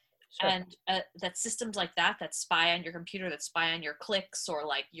 And that systems like that spy on your computer, that spy on your clicks, or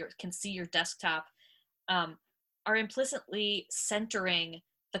like can see your desktop, are implicitly centering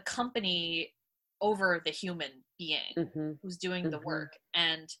the company over the human being who's doing the work.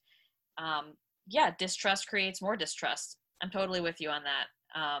 And distrust creates more distrust. I'm totally with you on that.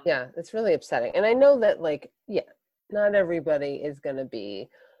 Yeah, it's really upsetting. And I know that, like, not everybody is going to be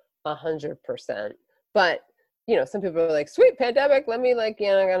 100%, but some people are like, sweet pandemic, let me I'm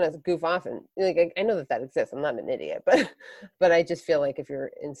gonna goof off, and like, I know that exists. I'm not an idiot, but I just feel like if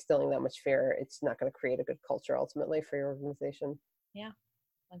you're instilling that much fear, it's not going to create a good culture ultimately for your organization. Yeah,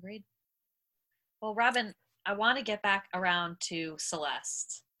 agreed. Well, Robin, I want to get back around to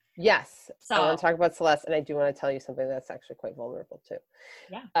Celeste. Yes, so, I want to talk about Celeste, and I do want to tell you something that's actually quite vulnerable too.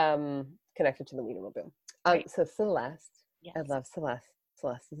 Yeah. Connected to the Wienermobile. Right. So Celeste, yes. I love Celeste.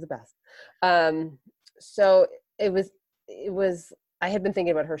 Celeste is the best. So it was. I had been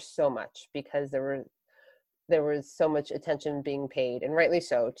thinking about her so much because there was so much attention being paid, and rightly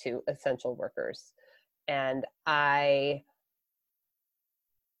so, to essential workers, and I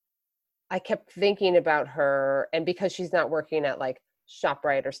kept thinking about her, and because she's not working at like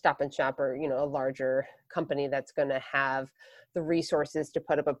ShopRite or Stop and Shop, or a larger company that's going to have the resources to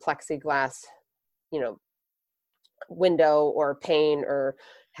put up a plexiglass window or pane, or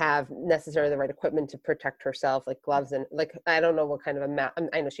have necessarily the right equipment to protect herself, like gloves, and like, I don't know what kind of a mask.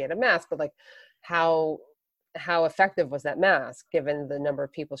 I know she had a mask, but like how effective was that mask given the number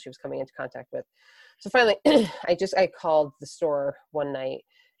of people she was coming into contact with? So finally I called the store one night,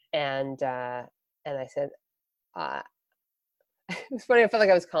 and I said, it was funny. I felt like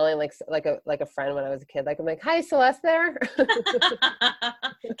I was calling like a friend when I was a kid. Like, I'm like, hi, Celeste there. Can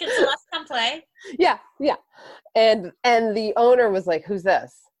Celeste come play? Yeah. And the owner was like, who's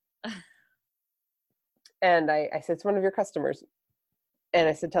this? And I said, it's one of your customers. And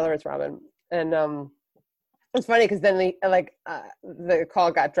I said, tell her it's Robin. And it's funny because then the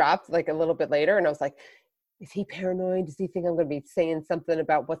call got dropped like a little bit later, and I was like, is he paranoid? Does he think I'm going to be saying something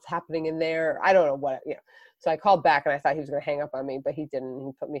about what's happening in there? I don't know what, So I called back, and I thought he was going to hang up on me, but he didn't.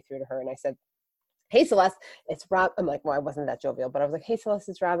 He put me through to her, and I said, hey, Celeste, it's Rob. I'm like, well, I wasn't that jovial, but I was like, hey, Celeste,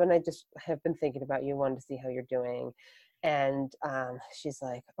 it's Robin. I just have been thinking about you, wanted to see how you're doing. And she's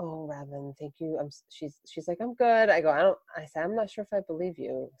like, oh, Robin, thank you. She's like, I'm good. I said, I'm not sure if I believe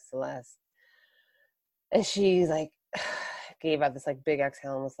you, Celeste. And she's like, gave out this like big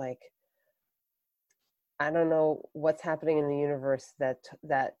exhale and was like, I don't know what's happening in the universe that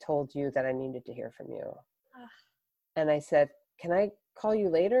told you that I needed to hear from you. And I said, can I call you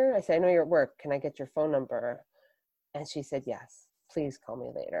later? I said, I know you're at work. Can I get your phone number? And she said, yes, please call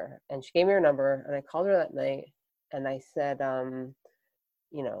me later. And she gave me her number, and I called her that night, and I said, how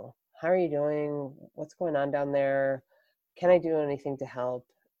are you doing? What's going on down there? Can I do anything to help?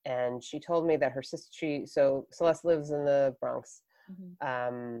 And she told me that her sister, so Celeste lives in the Bronx. She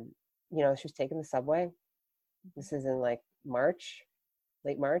was taking the subway. This is in like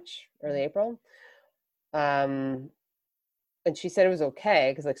late March, early April. And she said it was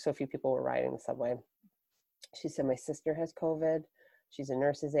okay because like so few people were riding the subway. She said, my sister has COVID. She's a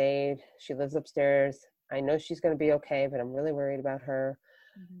nurse's aide. She lives upstairs. I know she's going to be okay, but I'm really worried about her.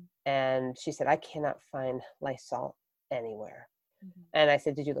 And she said, I cannot find Lysol anywhere. And I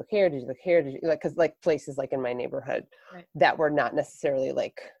said, did you look here? Did you look here? Did you like, because like places like in my neighborhood that were not necessarily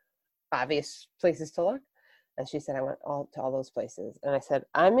like obvious places to look. And she said, I went to all those places. And I said,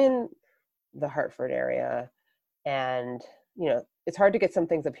 I'm in the Hartford area, and it's hard to get some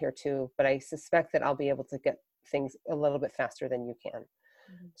things up here too, but I suspect that I'll be able to get things a little bit faster than you can.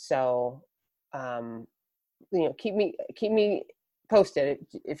 So keep me posted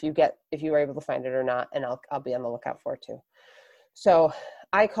if you were able to find it or not, and I'll be on the lookout for it too. So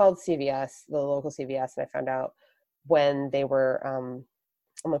I called CVS, the local CVS, and I found out when they were, I'm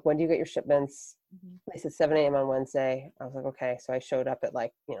like, when do you get your shipments? Mhm. They said 7 a.m. on Wednesday. I was like, okay. So I showed up at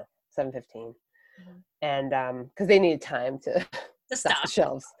like, 7:15, Mhm. and because they needed time to The stock stock. the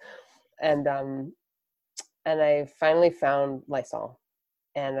shelves, and I finally found Lysol,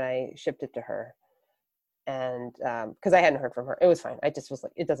 and I shipped it to her, and because I hadn't heard from her, it was fine. I just was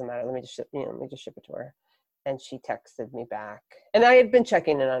like, it doesn't matter. Let me just ship it to her, and she texted me back, and I had been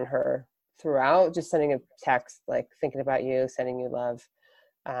checking in on her throughout, just sending a text like thinking about you, sending you love.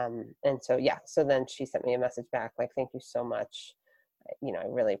 And so then she sent me a message back like, thank you so much, I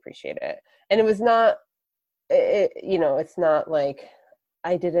really appreciate it. And it was not it's not like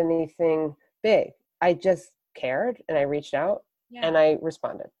I did anything big. I just cared, and I reached out, and Yeah. I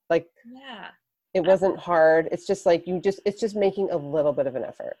responded. Like, Yeah. it wasn't hard. It's just like it's just making a little bit of an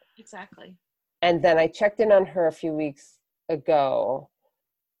effort. Exactly. And then I checked in on her a few weeks ago,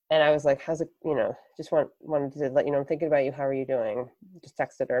 and I was like, how's it, just wanted to let you know I'm thinking about you. How are you doing? Just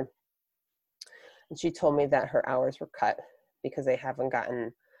texted her. And she told me that her hours were cut because they haven't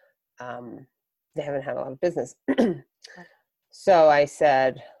had a lot of business. So I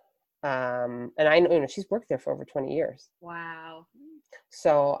said, and I know, she's worked there for over 20 years. Wow.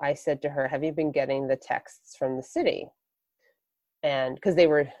 So I said to her, have you been getting the texts from the city? And because they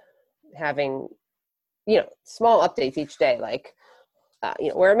were having, small updates each day, like,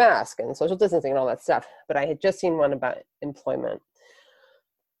 wear a mask and social distancing and all that stuff. But I had just seen one about employment.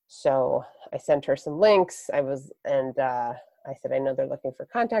 So I sent her some links. I said, I know they're looking for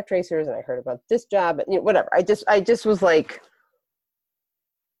contact tracers, and I heard about this job, and whatever. I just was like,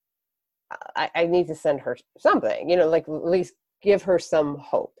 I need to send her something, like at least give her some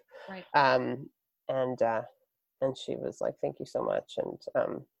hope. Right. And she was like, thank you so much.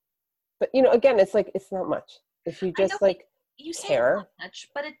 And, but again, it's like, it's not much. If you just like you say care. It's not much,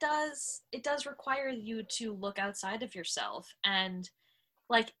 but it does require you to look outside of yourself, and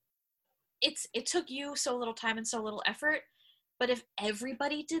like, it took you so little time and so little effort. But if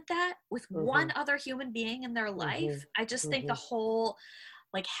everybody did that with one other human being in their life, I just think the whole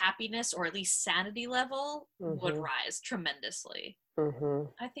like happiness, or at least sanity level, would rise tremendously.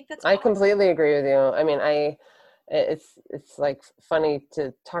 I think that's I awesome. completely agree with you. I mean, it's like funny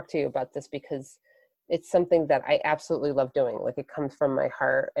to talk to you about this because it's something that I absolutely love doing. Like, it comes from my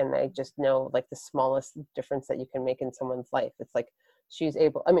heart, and I just know like the smallest difference that you can make in someone's life. It's like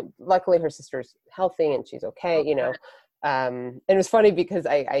luckily her sister's healthy and she's okay, and it was funny because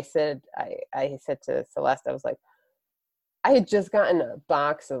I said to Celeste, I was like, I had just gotten a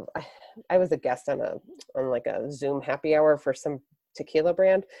box of, I was a guest on like a Zoom happy hour for some tequila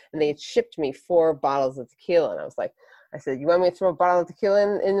brand, and they had shipped me 4 bottles of tequila, and I said, you want me to throw a bottle of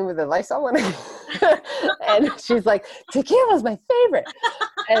tequila in with a Lysol one? And she's like, tequila's my favorite.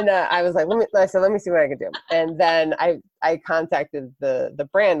 And I was like, let me see what I can do. And then I contacted the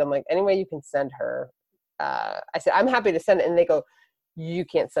brand. I'm like, any way you can send her? I said, I'm happy to send it. And they go, you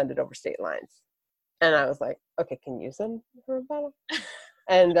can't send it over state lines. And I was like, okay, can you send her a bottle?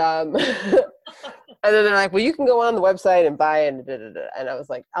 And and then they're like, well, you can go on the website and buy it. And I was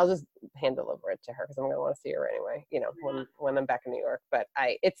like, I'll just hand deliver it to her because I'm going to want to see her anyway, when I'm back in New York. But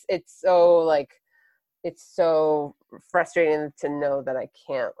it's so frustrating to know that I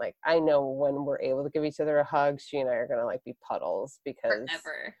can't, like, I know when we're able to give each other a hug, she and I are going to like be puddles because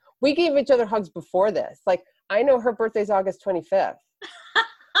forever. We gave each other hugs before this. Like, I know her birthday's August 25th.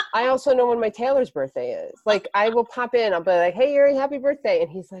 I also know when my Taylor's birthday is. Like, I will pop in. I'll be like, hey, Yuri, happy birthday. And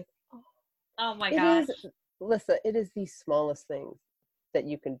he's like, oh my gosh. Lisa, it is the smallest things that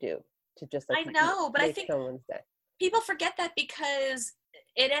you can do to just like, I know, but I think someone's day. People forget that because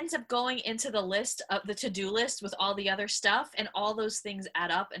it ends up going into the list of the to-do list with all the other stuff, and all those things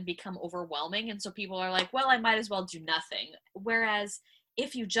add up and become overwhelming. And so people are like, well, I might as well do nothing. Whereas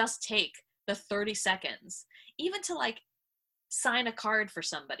if you just take the 30 seconds, even to like sign a card for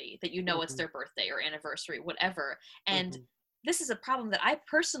somebody that it's their birthday or anniversary, whatever. And this is a problem that I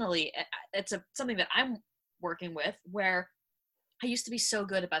personally, something that I'm working with, where I used to be so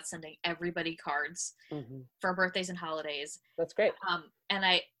good about sending everybody cards for birthdays and holidays. That's great. And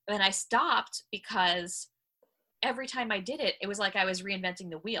I stopped because every time I did it, it was like I was reinventing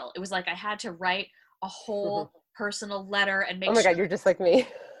the wheel. It was like I had to write a whole personal letter and make sure. Oh my God, you're just like me.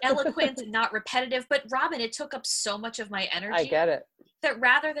 Eloquent and not repetitive. But Robin, it took up so much of my energy. I get it. That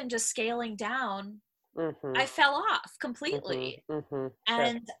rather than just scaling down, I fell off completely.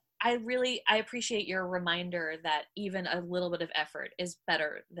 And I appreciate your reminder that even a little bit of effort is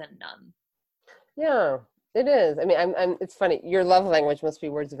better than none. Yeah. It is. I mean, it's funny. Your love language must be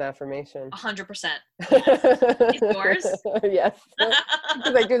words of affirmation. 100%. Yes. Yours? Yes.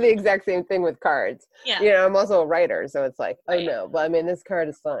 Because I do the exact same thing with cards. Yeah. You know, I'm also a writer, so it's like, oh Right. no, well, I mean, this card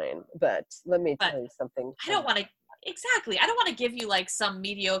is fine, but let me But tell you something. I don't want to, exactly. I don't want to give you like some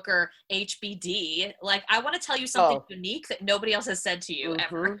mediocre HBD. Like, I want to tell you something Oh. unique that nobody else has said to you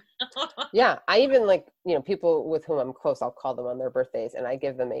ever. Yeah, I even like, you know, people with whom I'm close, I'll call them on their birthdays and I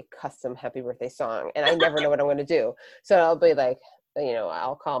give them a custom happy birthday song and I never know what I'm going to do. So I'll be like, you know,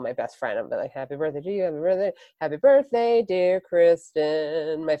 I'll call my best friend. I'll be like, happy birthday to you. Happy birthday, dear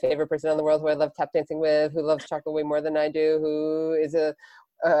Kristen, my favorite person in the world who I love tap dancing with, who loves chocolate way more than I do, who is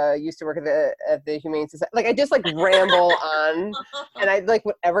used to work at the Humane Society. Like I just like ramble on and I like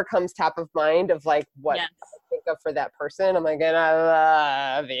whatever comes top of mind of like what Yes. I think of for that person. I'm like, and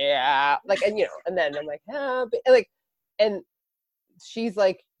I love you. Like, and you know, and then I'm like, like, and she's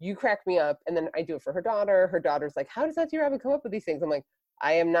like, you crack me up. And then I do it for her daughter. Her daughter's like, how does that dear Robin come up with these things? I'm like,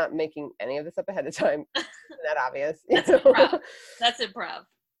 I am not making any of this up ahead of time. Isn't that obvious? That's improv. That's improv.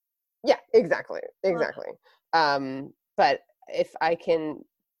 Yeah, exactly. But if I can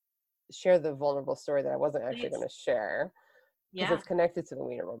share the vulnerable story that I wasn't actually going to share, because Yeah. it's connected to the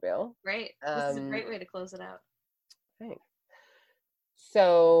Wienermobile. Great. This is a great way to close it out. Thanks.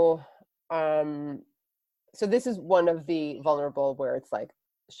 So, so this is one of the vulnerable where it's like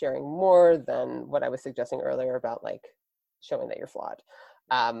sharing more than what I was suggesting earlier about like showing that you're flawed.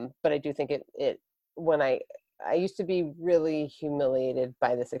 But I do think it when I used to be really humiliated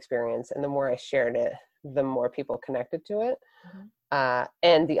by this experience, and the more I shared it, the more people connected to it.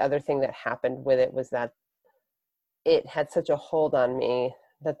 And the other thing that happened with it was that it had such a hold on me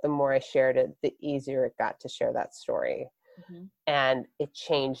that the more I shared it, the easier it got to share that story. And it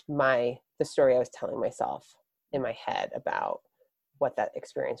changed the story I was telling myself in my head about what that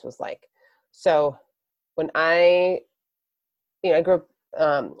experience was like. So when I grew up,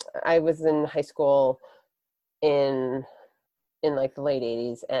 I was in high school in like the late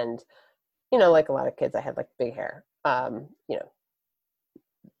 80s, and you know, like a lot of kids, I had like big hair. You know,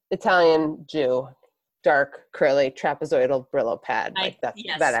 Italian Jew, dark, curly, trapezoidal Brillo pad. Like that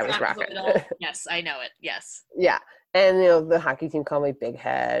I was rocking. Yes, I know it. Yes. Yeah. And, you know, the hockey team called me Big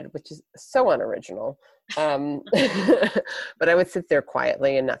Head, which is so unoriginal. But I would sit there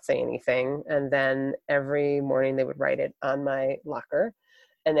quietly and not say anything. And then every morning they would write it on my locker,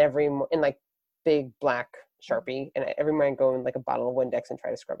 and in like big black Sharpie. And every morning I'd go in like a bottle of Windex and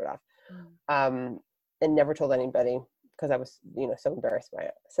try to scrub it off. And never told anybody, because I was, you know, so embarrassed by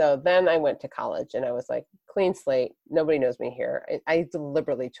it. So then I went to college and I was like, clean slate. Nobody knows me here. I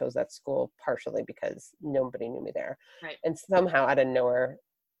deliberately chose that school partially because nobody knew me there. Right. And somehow out of nowhere,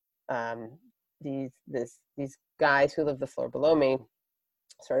 these guys who lived the floor below me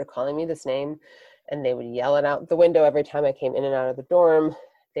started calling me this name, and they would yell it out the window every time I came in and out of the dorm.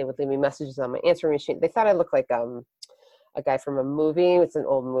 They would leave me messages on my answering machine. They thought I looked like a guy from a movie. It's an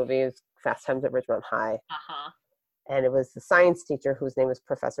old movie. It was Fast Times at Ridgemont High. And it was the science teacher whose name was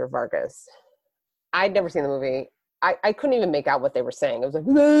Professor Vargas. I'd never seen the movie. I couldn't even make out what they were saying. It was like,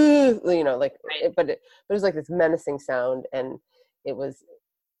 you know, like, right. But it was like this menacing sound, and it was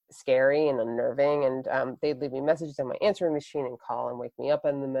scary and unnerving. And they'd leave me messages on my answering machine and call and wake me up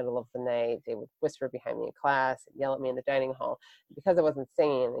in the middle of the night. They would whisper behind me in class and yell at me in the dining hall. Because I wasn't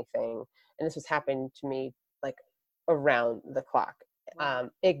saying anything, and this was happening to me like around the clock. Wow.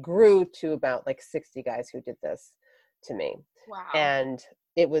 It grew to about like 60 guys who did this to me. Wow. And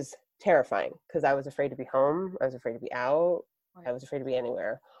it was terrifying because I was afraid to be home. I was afraid to be out. Right. I was afraid to be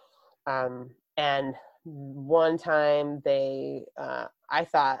anywhere. And one time I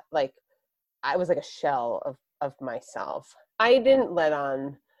thought like I was like a shell of myself. I didn't let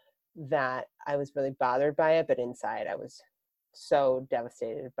on that I was really bothered by it, but inside I was so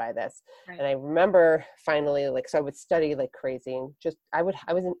devastated by this. Right. And I remember finally, like, so I would study like crazy, and just I was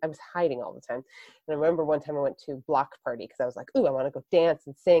hiding all the time. And I remember one time I went to block party because I was like, ooh, I want to go dance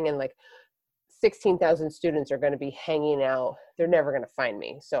and sing, and like 16,000 students are going to be hanging out. They're never going to find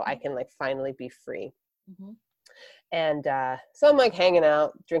me, so I can like finally be free. And so I'm like hanging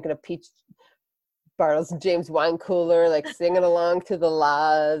out, drinking a peach Bartles and James wine cooler, like singing along to the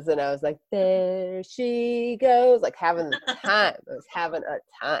laws. And I was like, there she goes, like having the time. I was having a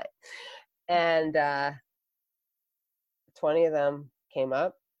time. And 20 of them came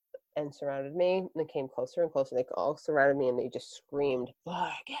up and surrounded me, and they came closer and closer. They all surrounded me, and they just screamed,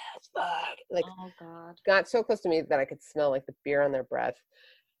 Vargas, Vargas. Like, oh God. Got so close to me that I could smell like the beer on their breath.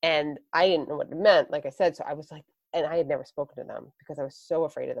 And I didn't know what it meant, like I said. So I was like, and I had never spoken to them because I was so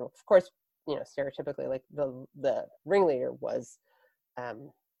afraid of them. Of course, you know, stereotypically, like the ringleader was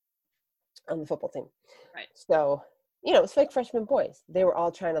on the football team. Right. So, it's like freshman boys. They were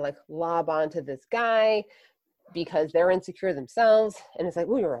all trying to like lob onto this guy because they're insecure themselves. And it's like,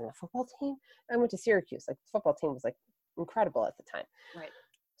 oh, you're on the football team? I went to Syracuse. Like, the football team was like incredible at the time. Right.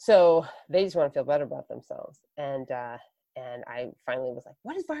 So they just want to feel better about themselves. And I finally was like,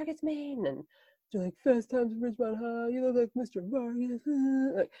 what does Vargas mean? And they're like, Fast Times at Ridgemont High, you look like Mr. Vargas.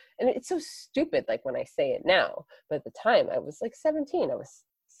 Like, and it's so stupid, like when I say it now. But at the time, I was like 17. I was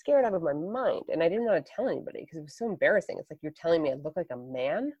scared out of my mind. And I didn't want to tell anybody because it was so embarrassing. It's like, you're telling me I look like a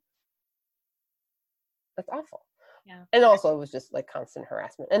man? That's awful. Yeah. And also it was just like constant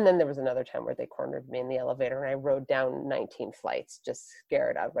harassment. And then there was another time where they cornered me in the elevator and I rode down 19 flights, just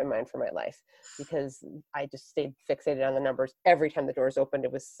scared out of my mind for my life because I just stayed fixated on the numbers. Every time the doors opened,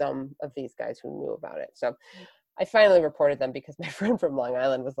 it was some of these guys who knew about it. So I finally reported them because my friend from Long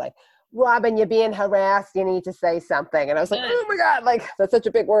Island was like, Robin, you're being harassed. You need to say something. And I was like, oh my God, like that's such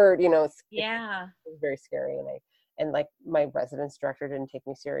a big word, It's, yeah. It was very scary. And like my residence director didn't take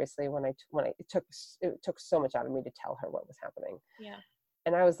me seriously it took so much out of me to tell her what was happening. Yeah.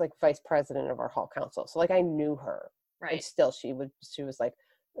 And I was like vice president of our hall council. So like I knew her. Right. And still she was like,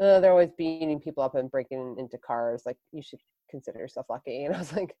 they're always beating people up and breaking into cars. Like you should consider yourself lucky. And I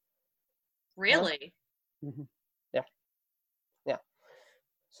was like, really? Huh? Mm-hmm. Yeah. Yeah.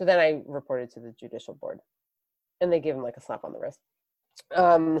 So then I reported to the judicial board and they gave him like a slap on the wrist.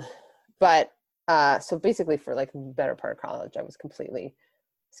 But so basically for like the better part of college, I was completely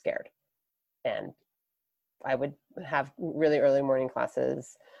scared. And I would have really early morning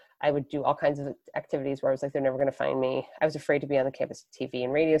classes. I would do all kinds of activities where I was like, they're never going to find me. I was afraid to be on the campus TV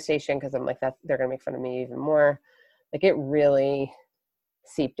and radio station because I'm like, that they're going to make fun of me even more. Like it really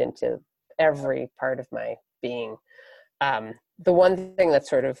seeped into every part of my being. The one thing that's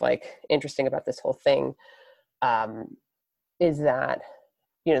sort of like interesting about this whole thing is that,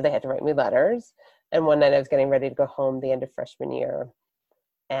 they had to write me letters. And one night I was getting ready to go home the end of freshman year.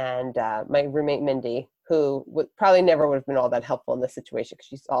 And my roommate, Mindy, who probably never would have been all that helpful in this situation because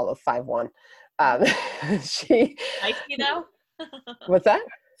she's all of 5'1". She. Feisty though? What's that?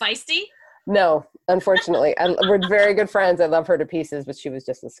 Feisty? No, unfortunately. We're very good friends. I love her to pieces, but she was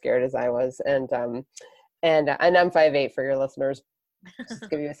just as scared as I was. And I'm 5'8" for your listeners, just to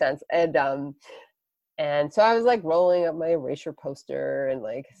give you a sense. And so I was like rolling up my erasure poster and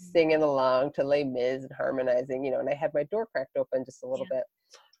like singing along to Les Mis and harmonizing, and I had my door cracked open just a little bit.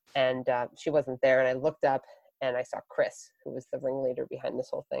 And she wasn't there. And I looked up and I saw Chris, who was the ringleader behind this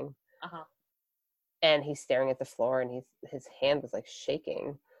whole thing. Uh-huh. And he's staring at the floor and his hand was like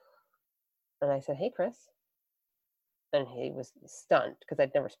shaking. And I said, hey, Chris. And he was stunned because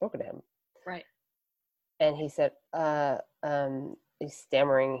I'd never spoken to him. Right. And he said, he's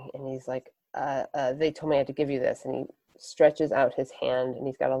stammering and he's like, they told me I had to give you this. And he stretches out his hand and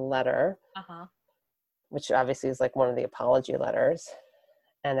he's got a letter, which obviously is like one of the apology letters.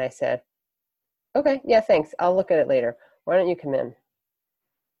 And I said, okay, yeah, thanks. I'll look at it later. Why don't you come in?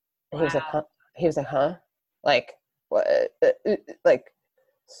 And he was like, huh? He was like, huh? Like, what? Like,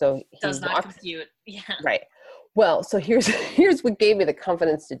 so he does not compute. Yeah. Right. Well, so here's what gave me the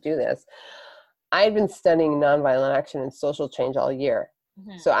confidence to do this. I had been studying nonviolent action and social change all year.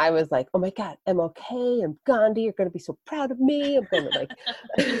 Mm-hmm. So I was like, oh my God, MLK and Gandhi are going to be so proud of me. I'm going to like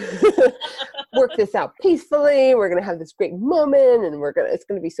work this out peacefully. We're going to have this great moment and it's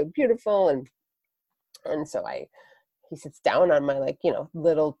going to be so beautiful. And so he sits down on my like,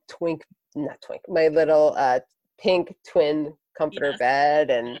 little my little pink twin comforter bed.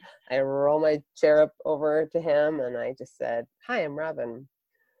 And I roll my chair up over to him and I just said, hi, I'm Robin.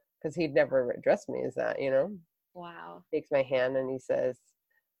 Because he'd never addressed me as that, Wow. Takes my hand and he said,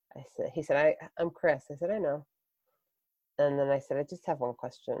 I'm Chris. I said, I know. And then I said, I just have one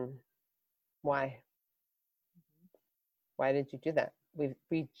question. Why? Why did you do that?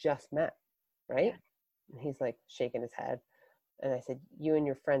 We just met, right? Yeah. And he's like shaking his head. And I said, you and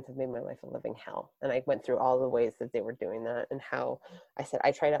your friends have made my life a living hell. And I went through all the ways that they were doing that and how I said,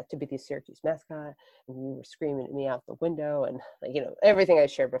 I tried out to be the Syracuse mascot and you were screaming at me out the window and everything I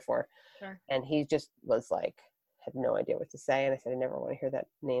shared before. Sure. And he just was like, had no idea what to say. And I said, I never want to hear that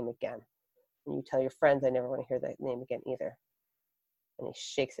name again. And you tell your friends, I never want to hear that name again either. And he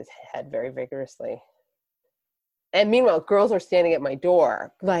shakes his head very vigorously. And meanwhile, girls are standing at my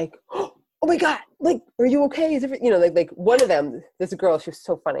door like, oh my God, like, are you okay? Is it, like one of them, this girl, she was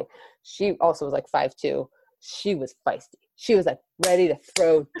so funny. She also was like 5'2". She was feisty. She was like ready to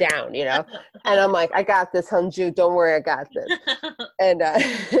throw down, And I'm like, I got this, Hunju. Don't worry, I got this. And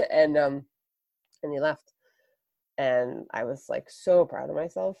he left. And I was like so proud of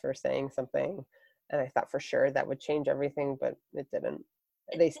myself for saying something. And I thought for sure that would change everything, but it didn't.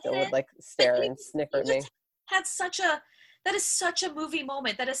 they still would like stare and snicker you at me. just had that is such a movie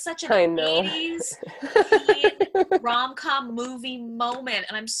moment. That is such an I know. 80s teen rom-com movie moment.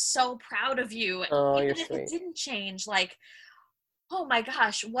 And I'm so proud of you. Oh, Even you're if sweet. it didn't change, like, oh my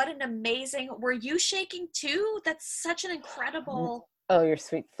gosh, what an amazing, were you shaking too? That's such an incredible. Oh, you're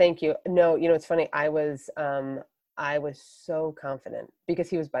sweet. Thank you. No, it's funny. I was so confident because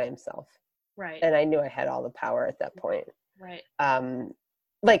he was by himself. Right. And I knew I had all the power at that point. Right.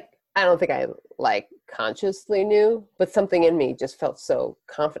 Like, I don't think I like consciously knew, but something in me just felt so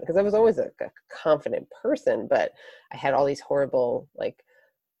confident because I was always a confident person, but I had all these horrible like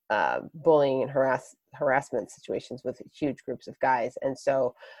bullying and harassment situations with huge groups of guys. And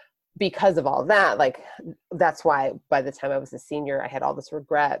so because of all that, like, that's why by the time I was a senior, I had all this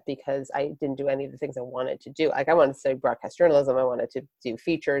regret because I didn't do any of the things I wanted to do. Like, I wanted to study broadcast journalism. I wanted to do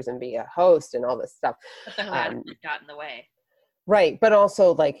features and be a host and all this stuff. But the harassment got in the way. Right. But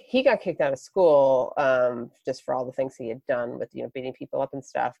also, like, he got kicked out of school just for all the things he had done with, beating people up and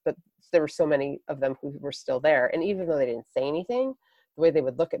stuff. But there were so many of them who were still there. And even though they didn't say anything, the way they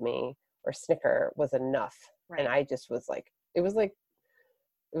would look at me or snicker was enough. Right. And I just was like, it was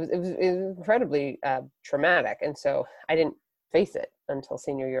incredibly traumatic. And so I didn't face it until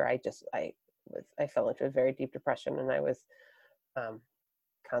senior year. I fell into a very deep depression, and I was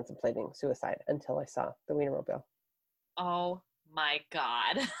contemplating suicide until I saw the Wienermobile. Oh my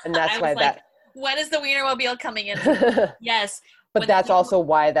God. And that's why when is the Wienermobile coming in? Yes. But that's also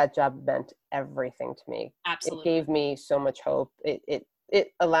why that job meant everything to me. Absolutely. It gave me so much hope.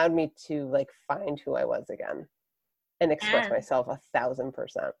 It allowed me to like find who I was again and express myself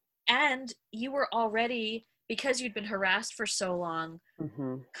 1,000%. And you were already, because you'd been harassed for so long,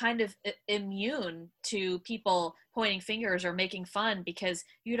 kind of immune to people pointing fingers or making fun because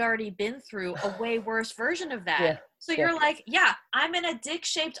you'd already been through a way worse version of that. Yeah. So you're like, yeah, I'm in a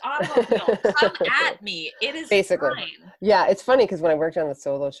dick-shaped automobile. Come at me. It is basically fine. Yeah, it's funny because when I worked on the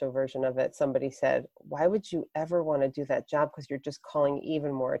solo show version of it, somebody said, why would you ever want to do that job? Because you're just calling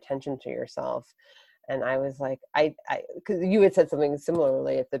even more attention to yourself. And I was like, because you had said something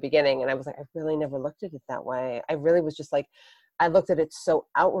similarly at the beginning, and I was like, I really never looked at it that way. I really was just like, I looked at it so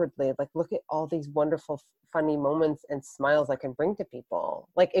outwardly, like, look at all these wonderful, funny moments and smiles I can bring to people.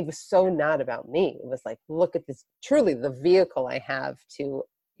 Like, it was so not about me. It was like, look at this, truly the vehicle I have to,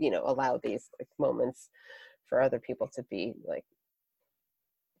 allow these like moments for other people to be like,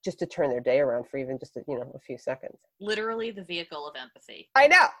 just to turn their day around for even just a few seconds. Literally the vehicle of empathy. I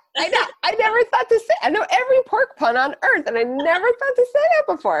know. I never thought to say. I know every pork pun on earth, and I never thought to say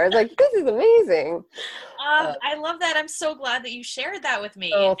that before. I was like, this is amazing. I love that. I'm so glad that you shared that with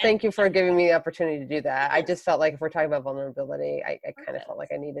me. Oh, thank you for giving me the opportunity to do that. I just felt like if we're talking about vulnerability, I kind of felt like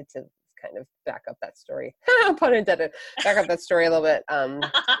I needed to kind of back up that story. Pun intended. Back up that story a little bit.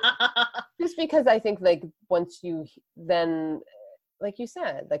 Just because I think like once you then. Like you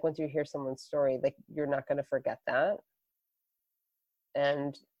said, like once you hear someone's story, like you're not going to forget that.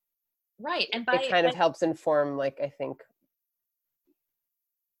 And right. And it kind of helps inform, like, I think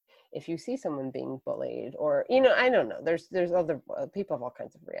if you see someone being bullied or, I don't know, there's other people have all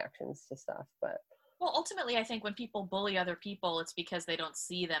kinds of reactions to stuff, but. Well, ultimately, I think when people bully other people, it's because they don't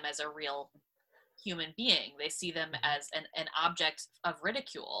see them as a real human being. They see them as an object of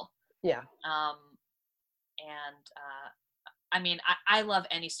ridicule. Yeah. I mean, I love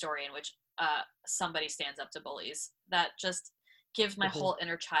any story in which somebody stands up to bullies. That just gives my whole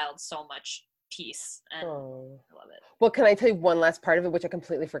inner child so much peace, and I love it. Well, can I tell you one last part of it, which I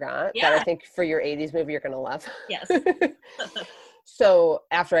completely forgot, that I think for your 80s movie you're going to love? Yes. So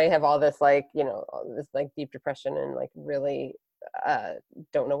after I have all this, like, all this like deep depression and like really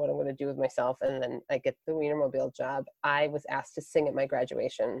don't know what I'm going to do with myself, and then I get the Wienermobile job, I was asked to sing at my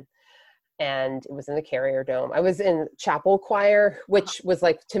graduation. And it was in the Carrier Dome. I was in chapel choir, which was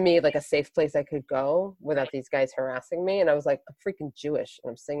like, to me, like a safe place I could go without these guys harassing me. And I was like, I'm freaking Jewish, and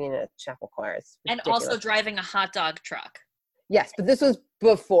I'm singing in a chapel choir. It's ridiculous. And also driving a hot dog truck. Yes, but this was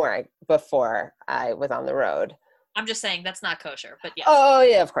before I was on the road. I'm just saying that's not kosher, but yeah. Oh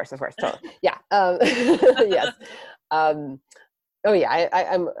yeah, of course, totally. Yeah. Yes. Oh yeah,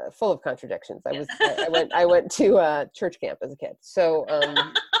 I'm full of contradictions. I went to church camp as a kid, so.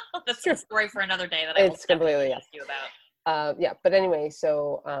 That's a story for another day that it's completely ask you about. Yeah, but anyway,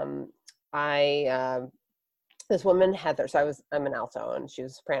 so this woman Heather. So I'm an alto and she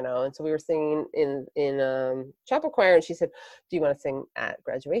was a soprano, and so we were singing in chapel choir, and she said, "Do you want to sing at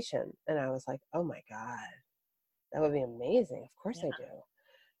graduation?" And I was like, "Oh my God, that would be amazing! Of course I do."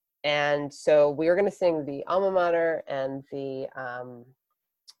 And so we were going to sing the alma mater and the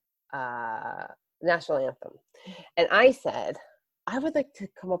national anthem, and I said, I would like to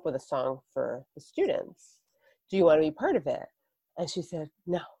come up with a song for the students. Do you want to be part of it? And she said,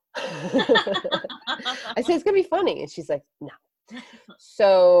 no. I said, it's going to be funny. And she's like, no.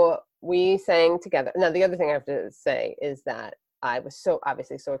 So we sang together. Now, the other thing I have to say is that I was so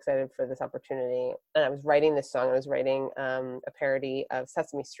excited for this opportunity. And I was writing this song. I was writing a parody of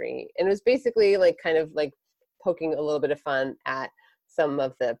Sesame Street. And it was basically like kind of like poking a little bit of fun at some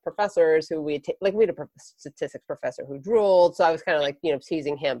of the professors who we had a statistics professor who drooled. So I was kind of like,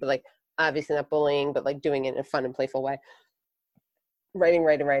 teasing him, but like obviously not bullying, but like doing it in a fun and playful way. Writing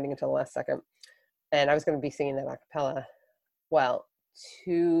until the last second. And I was going to be singing that a cappella. Well,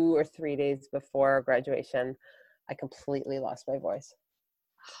 2 or 3 days before graduation, I completely lost my voice.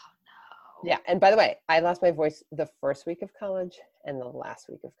 Oh, no. Yeah. And by the way, I lost my voice the first week of college and the last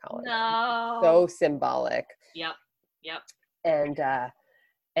week of college. No. So symbolic. Yep. And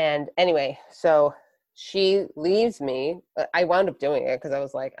anyway, so she leaves me. I wound up doing it because I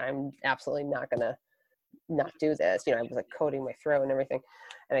was like, I'm absolutely not going to not do this. I was like coating my throat and everything.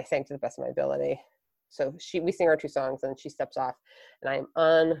 And I sang to the best of my ability. So we sing our 2 songs and she steps off and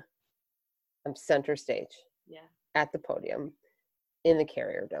I'm center stage. Yeah. At the podium in the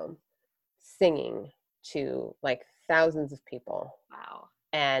Carrier Dome singing to like thousands of people. Wow.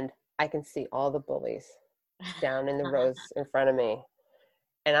 And I can see all the bullies down in the rows in front of me.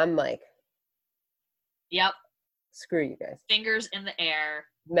 And I'm like, yep. Screw you guys. Fingers in the air.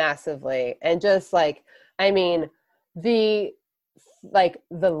 Massively. And just like, I mean, the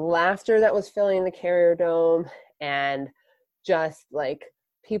laughter that was filling the Carrier Dome and just like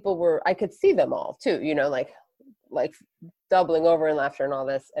I could see them all too, like doubling over in laughter and all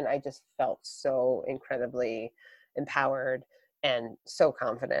this. And I just felt so incredibly empowered and so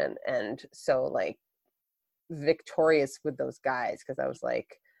confident and so like victorious with those guys. Cause I was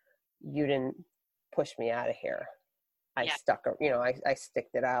like, you didn't push me out of here. I stuck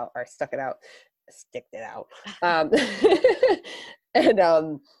it out. And I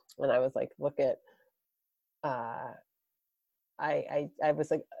was like, look at, I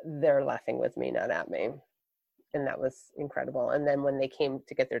was like, they're laughing with me, not at me. And that was incredible. And then when they came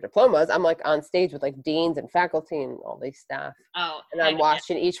to get their diplomas, I'm like on stage with like deans and faculty and all these staff. Oh, and I'm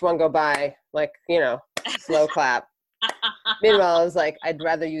watching each one go by, like, slow clap. Meanwhile, I was like, I'd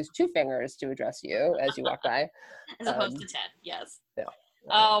rather use 2 fingers to address you as you walk by. As opposed to 10, yes. Yeah.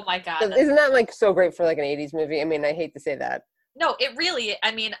 Oh my God. Isn't that like so great for like an 80s movie? I mean, I hate to say that. No, it really,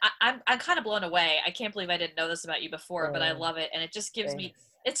 I mean, I'm kind of blown away. I can't believe I didn't know this about you before, but I love it. And it just gives me,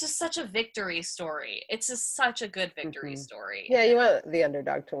 it's just such a victory story. It's just such a good victory story. Yeah, you want the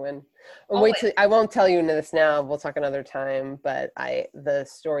underdog to win. I won't tell you this now. We'll talk another time. But the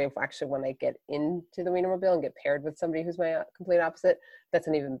story of actually when I get into the Wienermobile and get paired with somebody who's my complete opposite, that's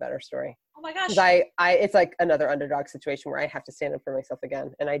an even better story. Oh my gosh. It's like another underdog situation where I have to stand up for myself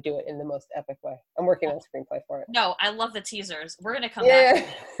again, and I do it in the most epic way. I'm working on a screenplay for it. No, I love the teasers. We're going to come back.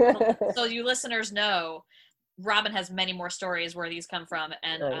 So you listeners know, Robin has many more stories where these come from.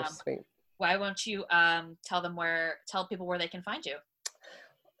 And sweet. Why won't you tell people where they can find you?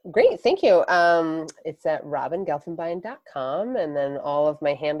 Great, thank you. It's at robingelfenbein.com, and then all of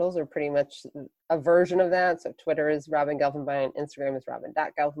my handles are pretty much a version of that. So Twitter is Robin Gelfenbein, Instagram is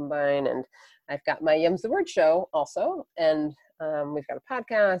robin.gelfenbein, and I've got my Yums the Word show also, and we've got a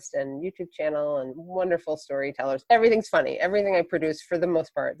podcast and YouTube channel and wonderful storytellers. Everything's funny. Everything I produce, for the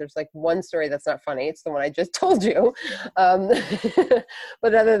most part, there's like one story that's not funny. It's the one I just told you. But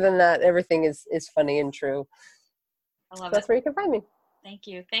other than that, everything is funny and true. I love That's where you can find me. Thank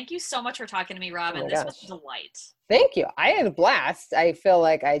you. Thank you so much for talking to me, Robin. This was a delight. Thank you. I had a blast. I feel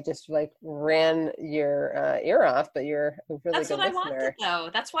like I just like ran your ear off, but you're a really good listener. That's what I wanted,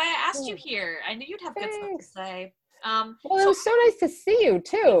 though. That's why I asked you here. I knew you'd have good stuff to say. Well, it was so nice to see you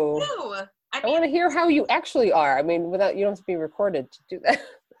too. Me too. I want to hear how you actually are. I mean, you don't have to be recorded to do that.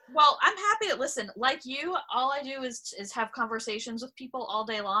 Well, I'm happy to listen. Like you, all I do is have conversations with people all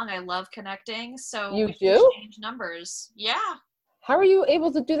day long. I love connecting. So you we do exchange numbers. Yeah. How are you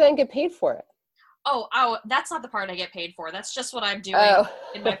able to do that and get paid for it? Oh, that's not the part I get paid for. That's just what I'm doing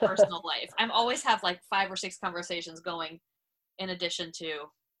in my personal life. I'm always have like 5 or 6 conversations going in addition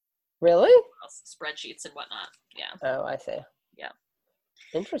to really spreadsheets and whatnot. Yeah. Oh, I see. Yeah.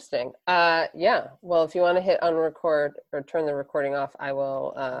 Interesting. Yeah. Well, if you want to hit unrecord or turn the recording off, I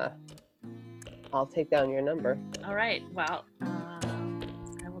will, I'll take down your number. All right. Well, I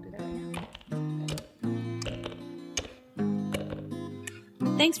will do that right now.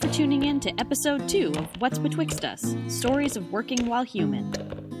 Thanks for tuning in to episode 2 of What's Betwixt Us, Stories of Working While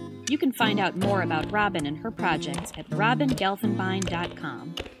Human. You can find out more about Robin and her projects at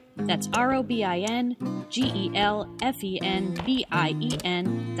robingelfenbein.com. That's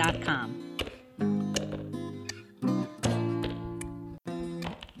ROBINGELFENBIEN.com.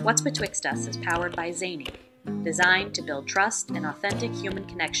 What's Betwixt Us is powered by Zany, designed to build trust and authentic human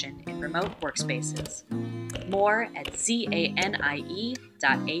connection in remote workspaces. More at zanie.app.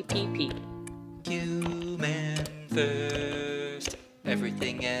 Human first,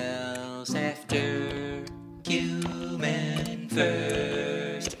 everything else after. Human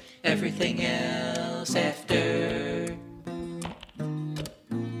first, everything else after.